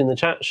involved in the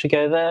chat should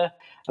go there.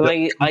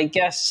 And I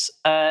guess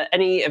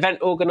any event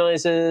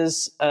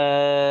organisers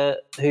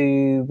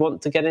who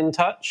want to get in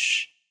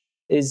touch,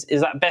 is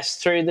that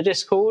best through the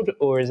Discord,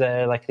 or is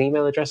there like an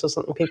email address or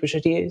something people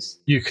should use?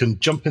 You can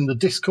jump in the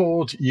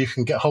Discord. You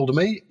can get hold of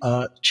me,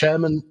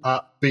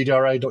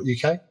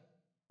 chairman@bdra.uk,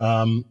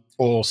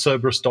 or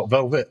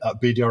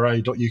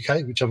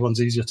cerberus.velvet@bdra.uk, whichever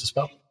one's easier to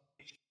spell.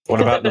 What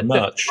about the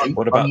merch? I'm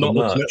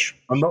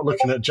not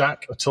looking at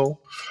Jack at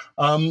all.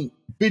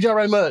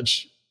 BDRA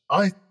merch.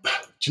 Do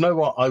you know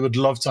what? I would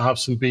love to have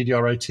some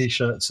BDRA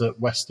t-shirts at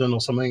Western or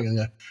something,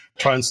 and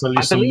try and sell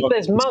you some. I believe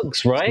there's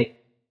mugs, right?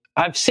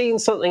 I've seen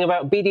something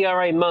about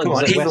BDRA mugs. Come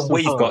on, even Western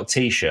we've Park. got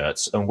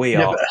t-shirts, and we are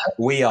not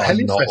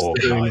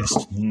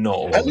organised. Not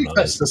organised.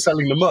 Helifest are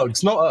selling the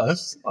mugs, not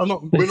us. We're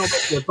not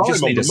making a dime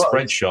Just need on a the mugs.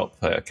 Spreadshop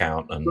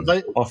account, and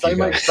But off they you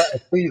go. make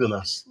better tea than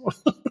us.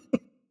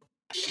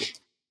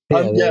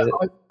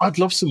 I'd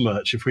love some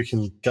merch if we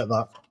can get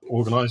that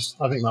organised.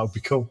 I think that would be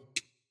cool.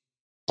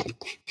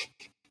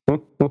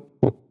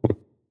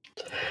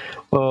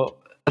 Well,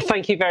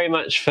 thank you very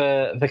much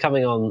for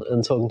coming on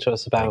and talking to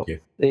us about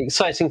the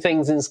exciting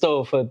things in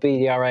store for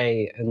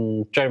BDRA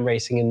and drone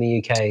racing in the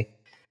UK.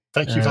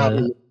 Thank you for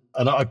having me.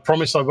 And I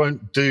promise I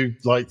won't do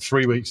like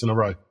 3 weeks in a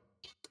row.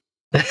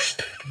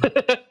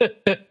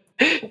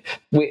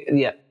 We'll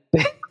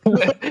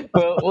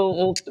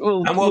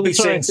be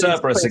seeing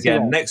Cerberus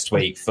again next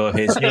week for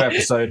his new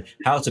episode,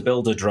 How to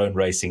Build a Drone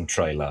Racing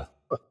Trailer.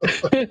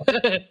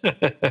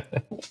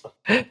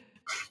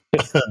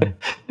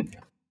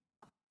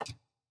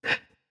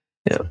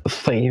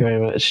 Thank you very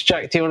much.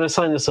 Jack, do you want to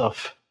sign us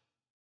off?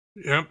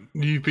 Yep,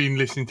 you've been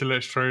listening to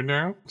Let's Drone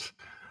Out.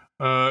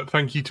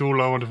 Thank you to all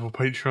our wonderful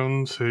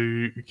patrons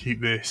who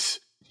keep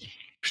this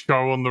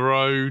show on the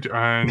road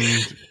and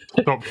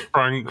stop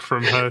Frank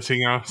from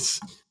hurting us.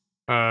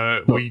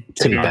 We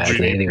do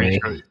really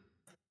appreciate.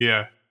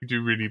 Yeah, we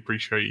do really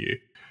appreciate you.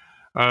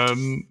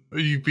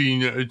 You've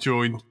been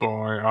joined by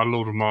our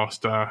Lord and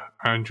Master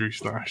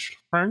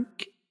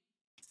Andrew/Frank.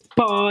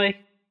 Bye.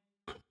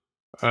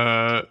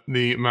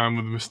 The man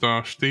with the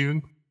moustache,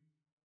 Stephen.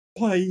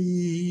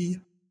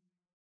 Bye.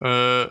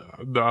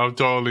 Our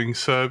darling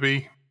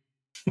Serby.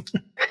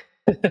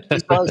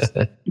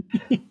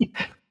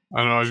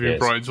 And I've been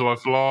Bright to I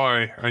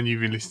Fly, and you've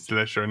been listening to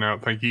Let's Drone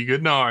Out. Thank you.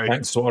 Good night.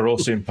 Thanks to our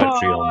awesome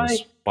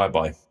Patreons. Bye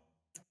bye.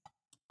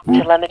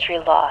 Telemetry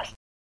lost.